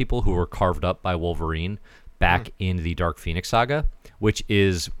Club people who were carved up by Wolverine back in the Dark Phoenix Saga, which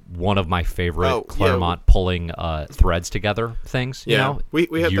is one of my favorite Claremont pulling threads together things. Yeah, you know,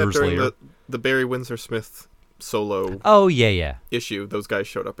 we had years that during later. the Barry Windsor Smith solo. Oh yeah. Issue. Those guys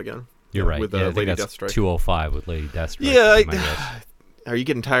showed up again. You're right. With I think Lady that's Deathstrike. 205 with Lady Deathstrike. Yeah. Are you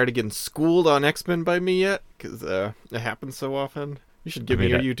getting tired of getting schooled on X-Men by me yet? Because it happens so often. You should give me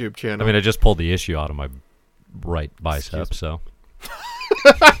your YouTube channel. I just pulled the issue out of my right bicep, so.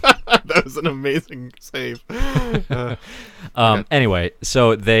 That was an amazing save. Anyway,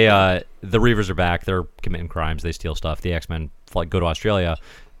 so they the Reavers are back. They're committing crimes. They steal stuff. The X-Men go to Australia.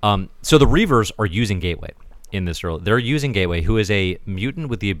 So the Reavers are using Gateway in this early. They're using Gateway, who is a mutant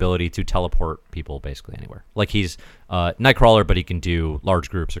with the ability to teleport people basically anywhere. Like he's Nightcrawler, but he can do large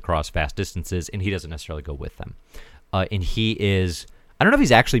groups across vast distances, and he doesn't necessarily go with them. And he is, I don't know if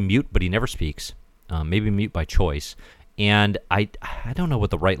he's actually mute, but he never speaks. Maybe mute by choice. And I don't know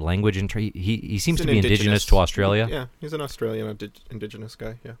what the right language he seems to be indigenous to Australia. Yeah, he's an Australian indigenous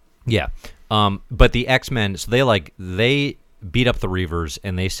guy. Yeah. Yeah. But the X-Men, so they beat up the Reavers,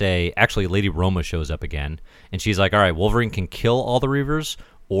 and they say, actually, Lady Roma shows up again, and she's like, all right, Wolverine can kill all the Reavers,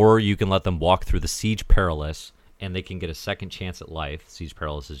 or you can let them walk through the Siege Perilous, and they can get a second chance at life. Siege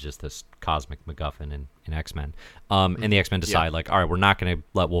Perilous is just this cosmic MacGuffin in X-Men. And the X-Men decide, like, all right, we're not going to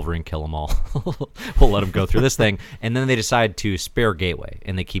let Wolverine kill them all. We'll let him go through this thing. And then they decide to spare Gateway,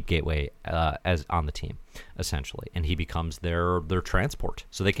 and they keep Gateway as on the team, essentially. And he becomes their transport.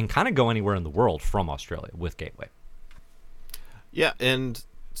 So they can kind of go anywhere in the world from Australia with Gateway. Yeah, and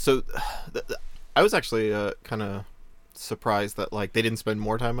so I was actually kind of surprised that like they didn't spend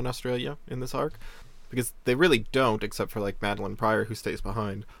more time in Australia in this arc, because they really don't, except for like Madeline Pryor, who stays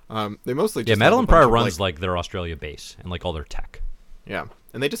behind. They mostly just Madeline Pryor runs like their Australia base and like all their tech. Yeah.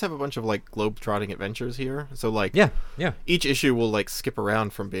 And they just have a bunch of like globe-trotting adventures here. So like Yeah. each issue will like skip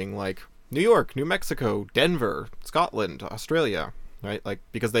around from being like New York, New Mexico, Denver, Scotland, Australia, right? Like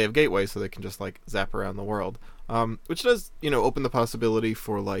because they have Gateway, so they can just like zap around the world. Which does, open the possibility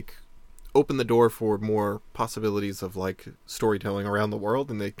for like open the door for more possibilities of like storytelling around the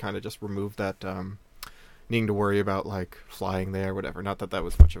world, and they kind of just remove that needing to worry about like flying there, whatever. Not that that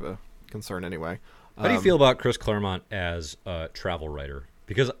was much of a concern anyway. How do you feel about Chris Claremont as a travel writer?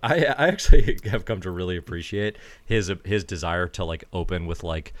 Because I actually have come to really appreciate his desire to like open with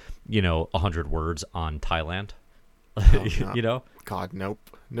like 100 words on Thailand. God, nope,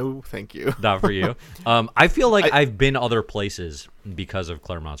 no, thank you. Not for you. I feel like I've been other places because of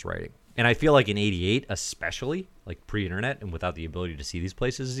Claremont's writing, and I feel like in '88, especially like pre-internet and without the ability to see these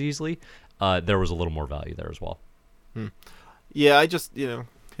places as easily, there was a little more value there as well. Yeah, I just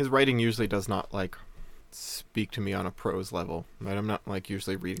his writing usually does not like speak to me on a prose level, right? I'm not like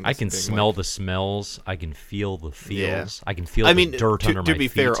usually reading. I can smell the smells. I can feel the feels. Yeah. I can feel the dirt under my feet. To be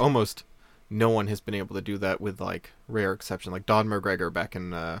fair, almost no one has been able to do that with like rare exception. Like Don McGregor back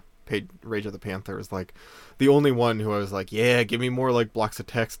in Rage of the Panther is like the only one who I was like, yeah, give me more like blocks of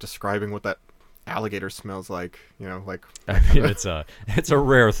text describing what that alligator smells like. Like I mean, it's a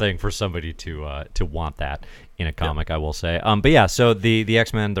rare thing for somebody to want that in a comic, I will say. But yeah, so the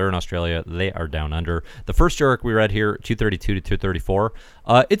X-Men, they're in Australia. They are down under. The first arc we read here, 232 to 234.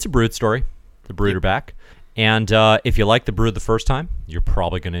 It's a Brood story. The Brood are back. And if you like the Brood the first time, you're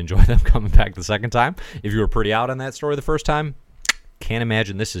probably going to enjoy them coming back the second time. If you were pretty out on that story the first time, can't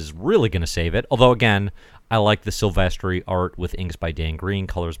imagine this is really going to save it. Although, again, I like the Silvestri art with inks by Dan Green,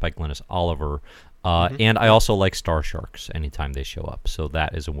 colors by Glynis Oliver. And I also like Star Sharks anytime they show up, so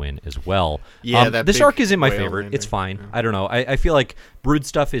that is a win as well. Yeah, this arc isn't my favorite. Landing. It's fine. Yeah. I don't know. I feel like Brood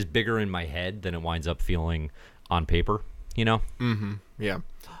stuff is bigger in my head than it winds up feeling on paper. Mm-hmm. Yeah.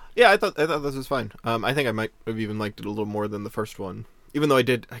 Yeah, I thought this was fine. I think I might have even liked it a little more than the first one, even though I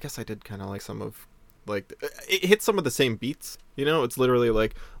guess I did kind of like some of. Like, it hits some of the same beats, It's literally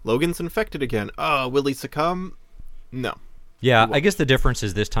like, Logan's infected again. Oh, will he succumb? No. Yeah, I guess the difference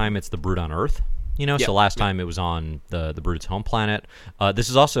is this time it's the Brood on Earth, So last time it was on the Brood's home planet. This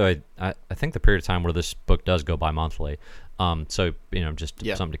is also, I think, the period of time where this book does go bi-monthly. So, just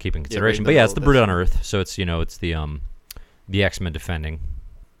something to keep in consideration. But yeah, it's the Brood on Earth. So it's, it's the X-Men defending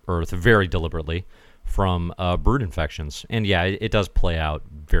Earth very deliberately from Brood infections. And yeah, it does play out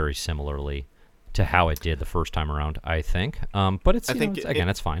very similarly to how it did the first time around, I think. But it's,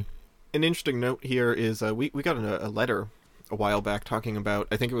 it's fine. An interesting note here is we got a letter a while back talking about,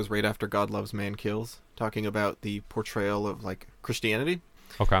 I think it was right after God Loves, Man Kills, talking about the portrayal of, like, Christianity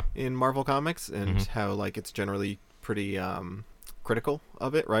in Marvel Comics and how, like, it's generally pretty critical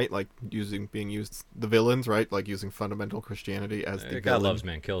of it, right? Like, being used, the villains, right? Like, using fundamental Christianity as the God villain. Loves,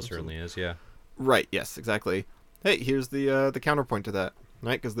 Man Kills certainly is, yeah. Right, yes, exactly. Hey, here's the counterpoint to that.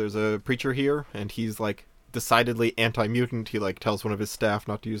 Right, because there's a preacher here, and he's, like, decidedly anti-mutant. He, like, tells one of his staff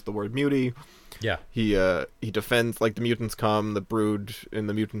not to use the word mutie. Yeah. He defends, like, the mutants come, the Brood and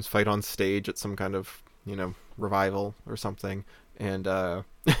the mutants fight on stage at some kind of, revival or something. And and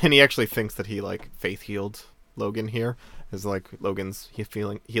he actually thinks that he, like, faith healed Logan here. As, like, Logan's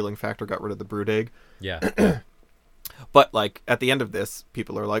healing factor got rid of the Brood egg. Yeah. But, like, at the end of this,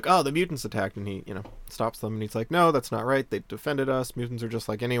 people are like, oh, the mutants attacked, and he, stops them, and he's like, no, that's not right, they defended us, mutants are just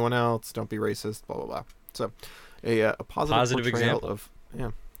like anyone else, don't be racist, blah, blah, blah. So, a positive portrayal example of,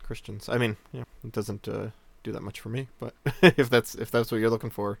 Christians. I mean, it doesn't do that much for me, but if that's what you're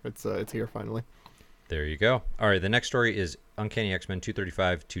looking for, it's here, finally. There you go. All right, the next story is Uncanny X-Men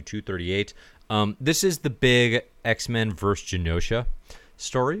 235 to 238. This is the big X-Men vs. Genosha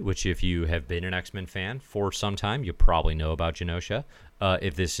story, which if you have been an X-Men fan for some time, you probably know about Genosha.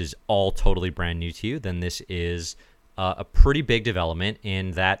 If this is all totally brand new to you, then this is a pretty big development in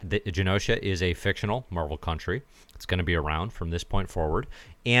that Genosha is a fictional Marvel country. It's going to be around from this point forward.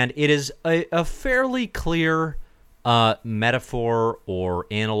 And it is a fairly clear metaphor or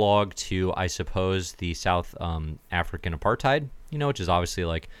analog to, I suppose, the South African apartheid, which is obviously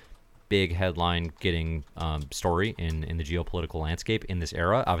like big headline getting story in the geopolitical landscape in this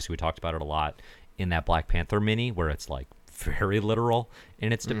era. Obviously, we talked about it a lot in that Black Panther mini, where it's like very literal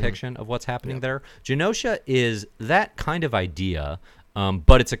in its depiction of what's happening there. Genosha is that kind of idea,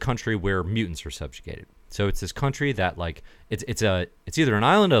 but it's a country where mutants are subjugated. So it's this country that like it's either an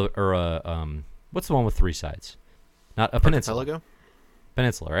island or a what's the one with three sides? Not a peninsula. Archipelago?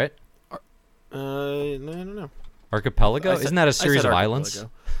 Peninsula, right? No, I don't know. Archipelago? Isn't that a series of islands?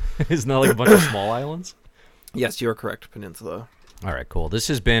 Isn't that like a bunch of small islands? Yes, you're correct. Peninsula. All right, cool. This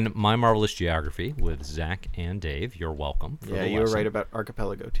has been My Marvelous Geography with Zach and Dave. You're welcome. Yeah, you were right about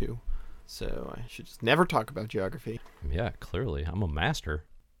Archipelago too. So I should just never talk about geography. Yeah, clearly. I'm a master.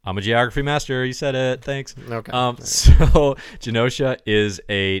 I'm a geography master. You said it. Thanks. Okay. So Genosha is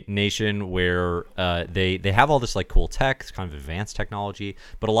a nation where they have all this like cool tech, kind of advanced technology,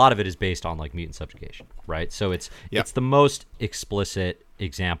 but a lot of it is based on like mutant subjugation, right? So it's the most explicit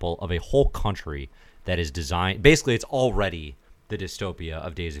example of a whole country that is designed. Basically, it's already the dystopia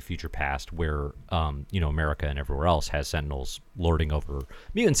of Days of Future Past, where America and everywhere else has Sentinels lording over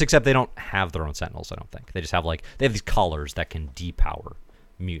mutants, except they don't have their own Sentinels. I don't think they just have they have these collars that can depower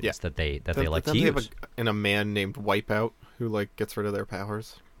mutants that they like to use. And a man named Wipeout who like gets rid of their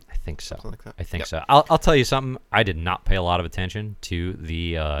powers. I think so. Like that. I think so. I'll tell you something. I did not pay a lot of attention to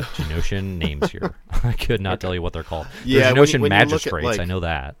the Genoshan names here. I could not tell you what they're called. Yeah, They're Genoshan when magistrates. I know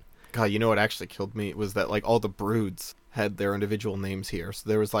that. God, you know what actually killed me was that like all the broods had their individual names here. So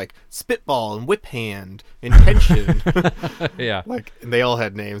there was like Spitball and Whip Hand and Tension. Yeah. And they all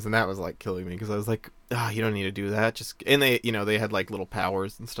had names, and that was like killing me because I was like, you don't need to do that. And they had like little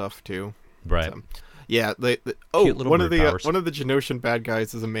powers and stuff too. Right. So, yeah. One of the Genoshan bad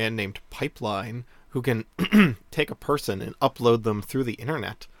guys is a man named Pipeline who can take a person and upload them through the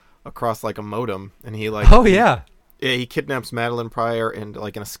internet across like a modem, and he like he kidnaps Madeline Pryor and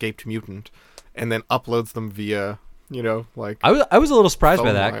like an escaped mutant, and then uploads them via I was a little surprised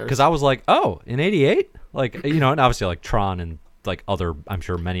by that because I was like, oh, in '88, and obviously like Tron and like other, I'm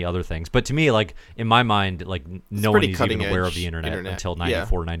sure many other things, but to me, like in my mind, like no one is even aware of the internet until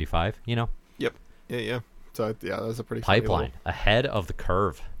 94, 95. Yep. Yeah. So that was a pretty Pipeline ahead of the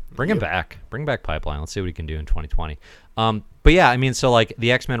curve. Bring him back. Bring back Pipeline. Let's see what he can do in 2020. But yeah, I mean, so like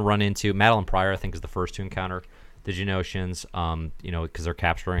the X-Men run into Madeline Pryor. I think is the first to encounter the Genoshans, because they're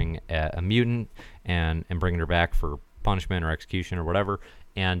capturing a mutant and bringing her back for punishment or execution or whatever.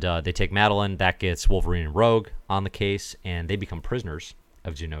 And they take Madeline. That gets Wolverine and Rogue on the case, and they become prisoners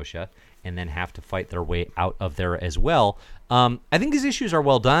of Genosha and then have to fight their way out of there as well. I think these issues are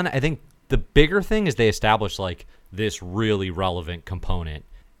well done. I think the bigger thing is they establish like this really relevant component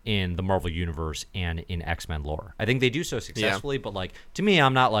in the Marvel Universe and in X-Men lore. I think they do so successfully, but like to me,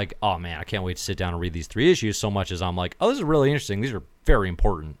 I'm not like, oh man, I can't wait to sit down and read these 3 issues so much as I'm like, oh, this is really interesting. These are very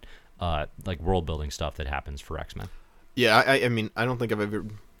important like world building stuff that happens for X-Men. Yeah, I mean, I don't think I've ever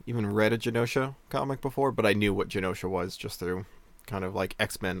even read a Genosha comic before, but I knew what Genosha was just through kind of like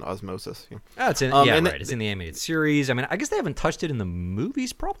X-Men osmosis. It's in It's in the animated series. I mean, I guess they haven't touched it in the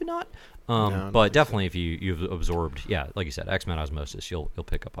movies, probably not. But definitely, if you've absorbed, like you said, X-Men osmosis, you'll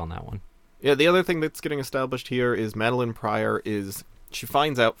pick up on that one. Yeah, the other thing that's getting established here is Madeline Pryor she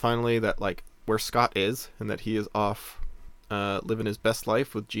finds out finally that like where Scott is and that he is off living his best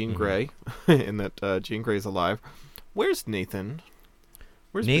life with Jean Grey, and that Jean Grey's alive. Where's Nathan?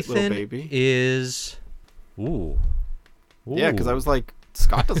 Where's Nathan little baby? Is Ooh. Yeah, because I was like,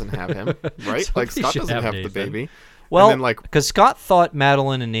 Scott doesn't have him, right? Like Scott doesn't have the baby. Well, because Scott thought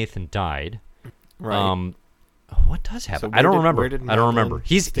Madeline and Nathan died. Right. What does happen? I don't remember. I don't remember.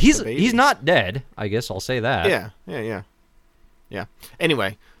 He's not dead. I guess I'll say that. Yeah.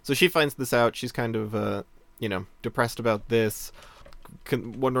 Anyway, so she finds this out. She's kind of depressed about this,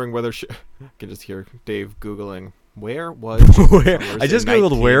 wondering whether I can just hear Dave Googling. Where was I just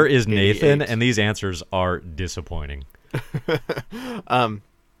googled where is Nathan, and these answers are disappointing.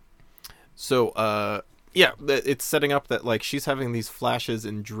 It's setting up that like she's having these flashes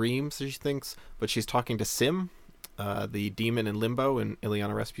and dreams, she thinks, but she's talking to Sim, the demon in Limbo, in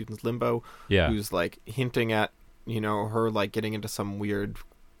Ileana Rasputin's Limbo, who's like hinting at her like getting into some weird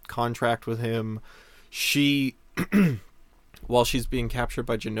contract with him. She while she's being captured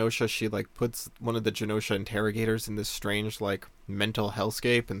by Genosha, she like puts one of the Genosha interrogators in this strange like mental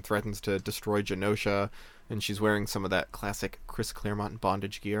hellscape and threatens to destroy Genosha, and she's wearing some of that classic Chris Claremont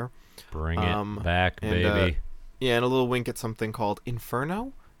bondage gear. Bring it back, baby. And a little wink at something called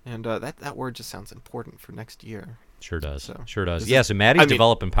Inferno, and that word just sounds important for next year. Sure does. So Maddie's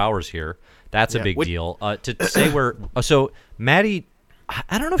developing powers here. That's a big deal. To say where... So Maddie...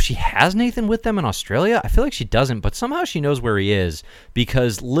 I don't know if she has Nathan with them in Australia. I feel like she doesn't, but somehow she knows where he is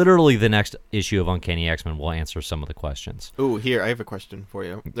because literally the next issue of Uncanny X-Men will answer some of the questions. Oh, here, I have a question for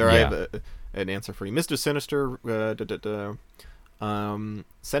you. I have an answer for you. Mr. Sinister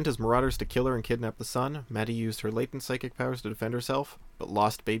sent his marauders to kill her and kidnap the son. Maddie used her latent psychic powers to defend herself, but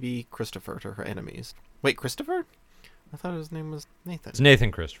lost baby Christopher to her enemies. Wait, Christopher? I thought his name was Nathan. It's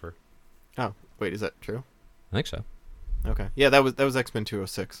Nathan Christopher. Oh, wait, is that true? I think so. Okay. Yeah, that was X-Men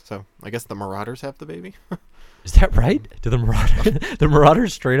 206. So I guess the Marauders have the baby. Is that right? Do the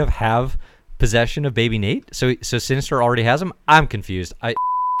Marauders straight up have possession of Baby Nate? So Sinister already has him? I'm confused.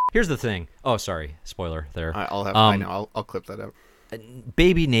 Here's the thing. Oh, sorry. Spoiler there. I know. I'll clip that out.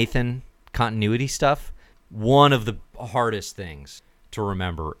 Baby Nathan continuity stuff, one of the hardest things to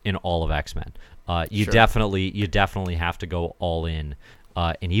remember in all of X-Men. You definitely have to go all in.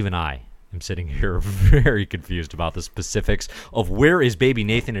 And even I am sitting here very confused about the specifics of where is Baby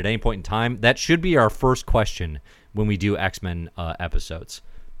Nathan at any point in time. That should be our first question when we do X-Men episodes.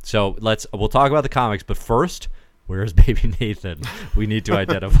 So we'll talk about the comics, but first, where is Baby Nathan? We need to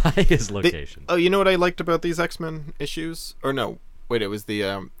identify his location. You know what I liked about these X-Men issues? Or no, wait, it was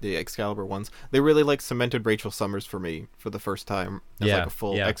the Excalibur ones. They really cemented Rachel Summers for me for the first time as a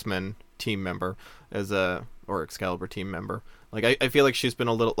full X-Men team member, or Excalibur team member. I feel like she's been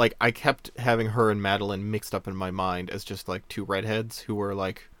a little I kept having her and Madeline mixed up in my mind as just two redheads who were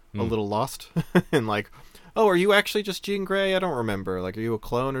a little lost and oh, are you actually just Jean Grey? I don't remember. Are you a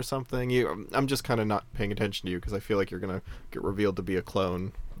clone or something? I'm just kind of not paying attention to you because I feel like you're gonna get revealed to be a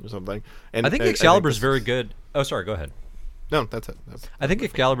clone or something. And I think Excalibur's very good. Oh, sorry. Go ahead. No, that's it. I think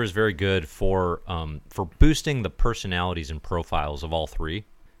Excalibur is very good for boosting the personalities and profiles of all three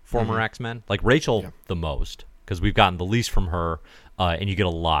former X-Men. Rachel the most, because we've gotten the least from her, and you get a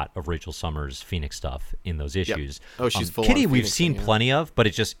lot of Rachel Summers Phoenix stuff in those issues. Yep. Oh, she's full Kitty. On We've Phoenix seen plenty of, but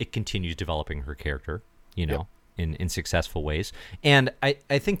it continues developing her character. In successful ways. And I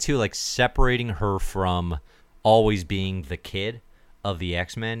think too, separating her from always being the kid of the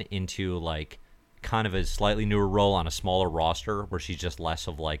X-Men into kind of a slightly newer role on a smaller roster where she's just less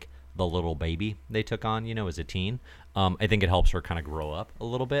of the little baby they took on, as a teen. I think it helps her kind of grow up a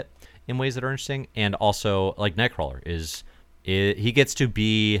little bit in ways that are interesting. And also Nightcrawler he gets to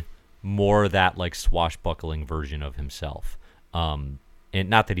be more that swashbuckling version of himself. And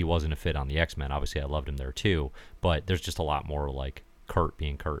not that he wasn't a fit on the X-Men. Obviously, I loved him there too. But there's just a lot more Kurt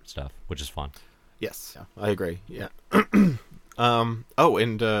being Kurt stuff, which is fun. Yes, I agree. Yeah. And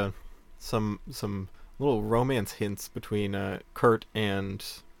some little romance hints between Kurt and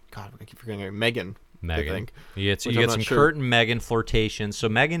God, I keep forgetting her, Megan. I think. You get some Kurt and Megan flirtation. So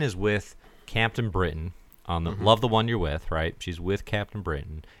Megan is with Captain Britain on the Love the One You're With, right? She's with Captain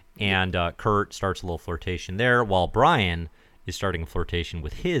Britain, and Kurt starts a little flirtation there, while Brian is starting a flirtation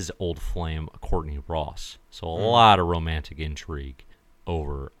with his old flame, Courtney Ross. So a lot of romantic intrigue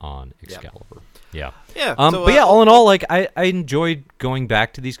over on Excalibur. Yeah. All in all, I enjoyed going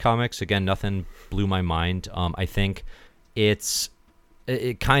back to these comics. Again, nothing blew my mind. I think it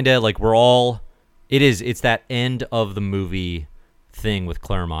kind of it's that end of the movie thing with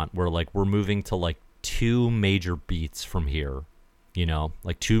Claremont where we're moving to two major beats from here,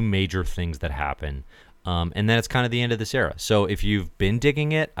 two major things that happen. And then it's kind of the end of this era. So if you've been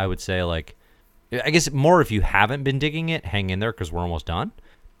digging it, I would say I guess more if you haven't been digging it, hang in there because we're almost done.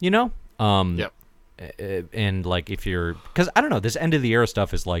 Yep. And if you're, because I don't know, this end of the era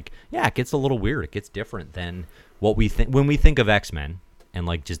stuff is it gets a little weird. It gets different than what we think when we think of X-Men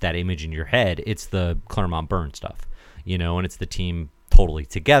and just that image in your head. It's the Claremont Byrne stuff, and it's the team totally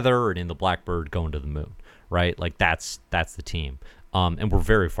together and in the Blackbird going to the moon, right? That's the team. And we're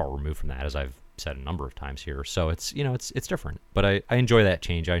very far removed from that, as I've said a number of times here. So it's it's different, but I enjoy that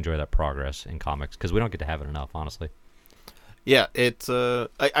change. I enjoy that progress in comics because we don't get to have it enough, honestly. Yeah, it's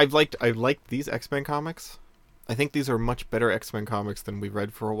I've liked these X-Men comics. I think these are much better X-Men comics than we've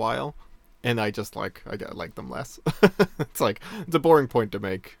read for a while, and I like them less. It's a boring point to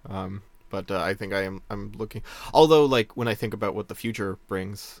make, but I think I'm looking. Although when I think about what the future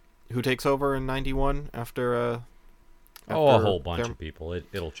brings, who takes over in 91 after a whole bunch of people.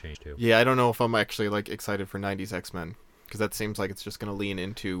 It'll change too. Yeah, I don't know if I'm actually excited for 90s X-Men because that seems like it's just going to lean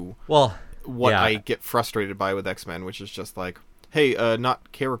into what I get frustrated by with X-Men, which is just hey,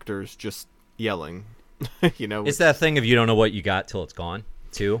 not characters, just yelling. It's that thing of you don't know what you got till it's gone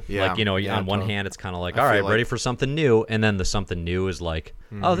too. Yeah, on one hand it's kind of all right, ready for something new, and then the something new is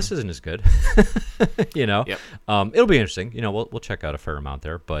oh, this isn't as good. Yep. It'll be interesting. We'll check out a fair amount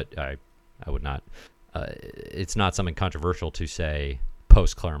there, but I would not. It's not something controversial to say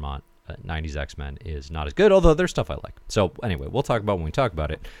post Claremont 90s X-Men is not as good, although there's stuff I like. So anyway, we'll talk about when we talk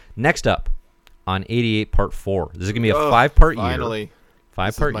about it. Next up on 88 Part 4. This is going to be a 5-part year. Finally.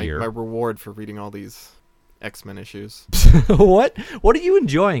 5-part year. My reward for reading all these X-Men issues. What are you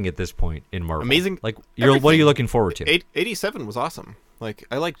enjoying at this point in Marvel? Amazing. What are you looking forward to? 87 was awesome.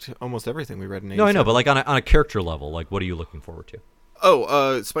 I liked almost everything we read in 87. No, I know, but on a character level, what are you looking forward to?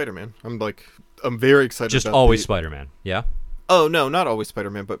 Oh, Spider-Man. I'm very excited. Just about always Spider-Man. Yeah. Oh no, not always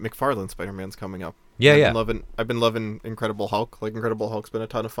Spider-Man, but McFarlane Spider-Man's coming up. Yeah, I've been loving Incredible Hulk. Like Incredible Hulk's been a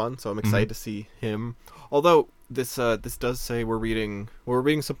ton of fun, so I'm excited to see him. Although this does say we're reading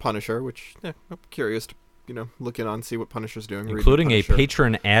some Punisher, which I'm curious to look in on, see what Punisher's doing, including a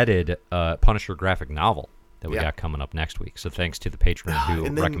patron added Punisher graphic novel that we got coming up next week. So thanks to the patron who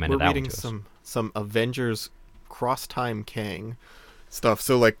recommended that one to us. Some Avengers Cross Time Kang stuff.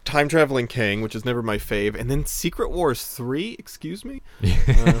 So like Time Traveling Kang, which is never my fave, and then Secret Wars 3. Excuse me.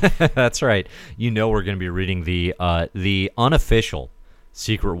 That's right. We're going to be reading the unofficial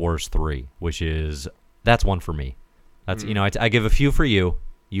Secret Wars 3, which that's one for me. That's I give a few for you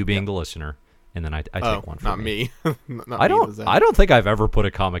being the listener. And then I take one for not me. I don't think I've ever put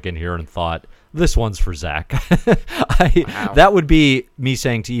a comic in here and thought this one's for Zach. Wow. That would be me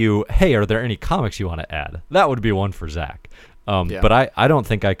saying to you, "Hey, are there any comics you want to add?" That would be one for Zach. But I don't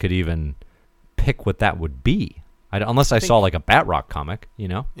think I could even pick what that would be, unless I saw like a Batrock comic.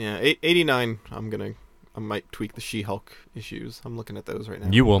 Yeah, 89. I might tweak the She-Hulk issues. I'm looking at those right now.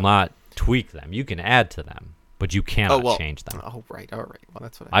 You will not tweak them. You can add to them, but you cannot change them. Oh, right. All right. Well,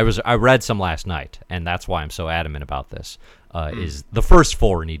 that's what I read some last night, and that's why I'm so adamant about this. Is the first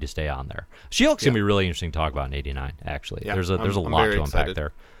 4 need to stay on there. She-Hulk's going to be really interesting to talk about in 89, actually. Yeah, there's a lot to unpack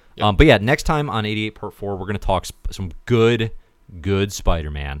there. Yep. But yeah, next time on 88 Part 4, we're going to talk some good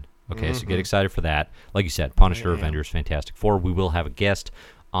Spider-Man. Okay, so get excited for that. Like you said, Punisher, Avengers, Fantastic Four. We will have a guest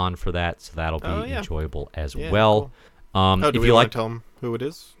on for that, so that'll be enjoyable as well. Cool. Do we want to tell them who it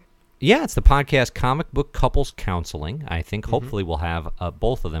is? Yeah, it's the podcast Comic Book Couples Counseling. I think hopefully we'll have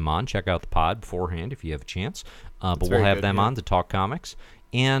both of them on. Check out the pod beforehand if you have a chance. But we'll have them on to talk comics.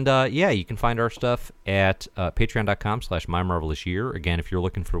 And you can find our stuff at patreon.com/mymarvelousyear. Again, if you're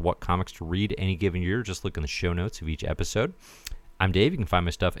looking for what comics to read any given year, just look in the show notes of each episode. I'm Dave. You can find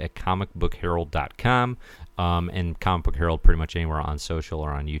my stuff at comicbookherald.com. And Comic Book Herald pretty much anywhere on social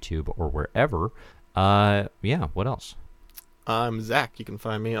or on YouTube or wherever. What else? I'm Zach. You can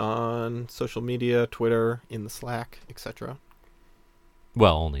find me on social media, Twitter, in the Slack, etc.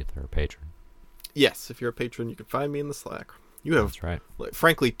 Well, only if they're a patron. Yes, if you're a patron, you can find me in the Slack. You have, that's right.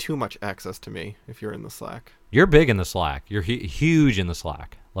 Frankly, too much access to me if you're in the Slack. You're big in the Slack. You're huge in the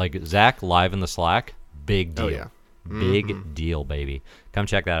Slack. Like Zach live in the Slack, big deal. Oh, yeah. Big deal, baby. Come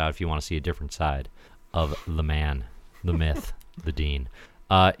check that out if you want to see a different side of the man, the myth, the Dean.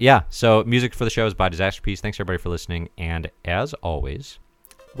 So music for the show is by Disaster Piece. Thanks, everybody, for listening. And as always,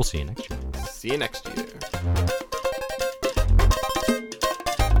 we'll see you next year. See you next year.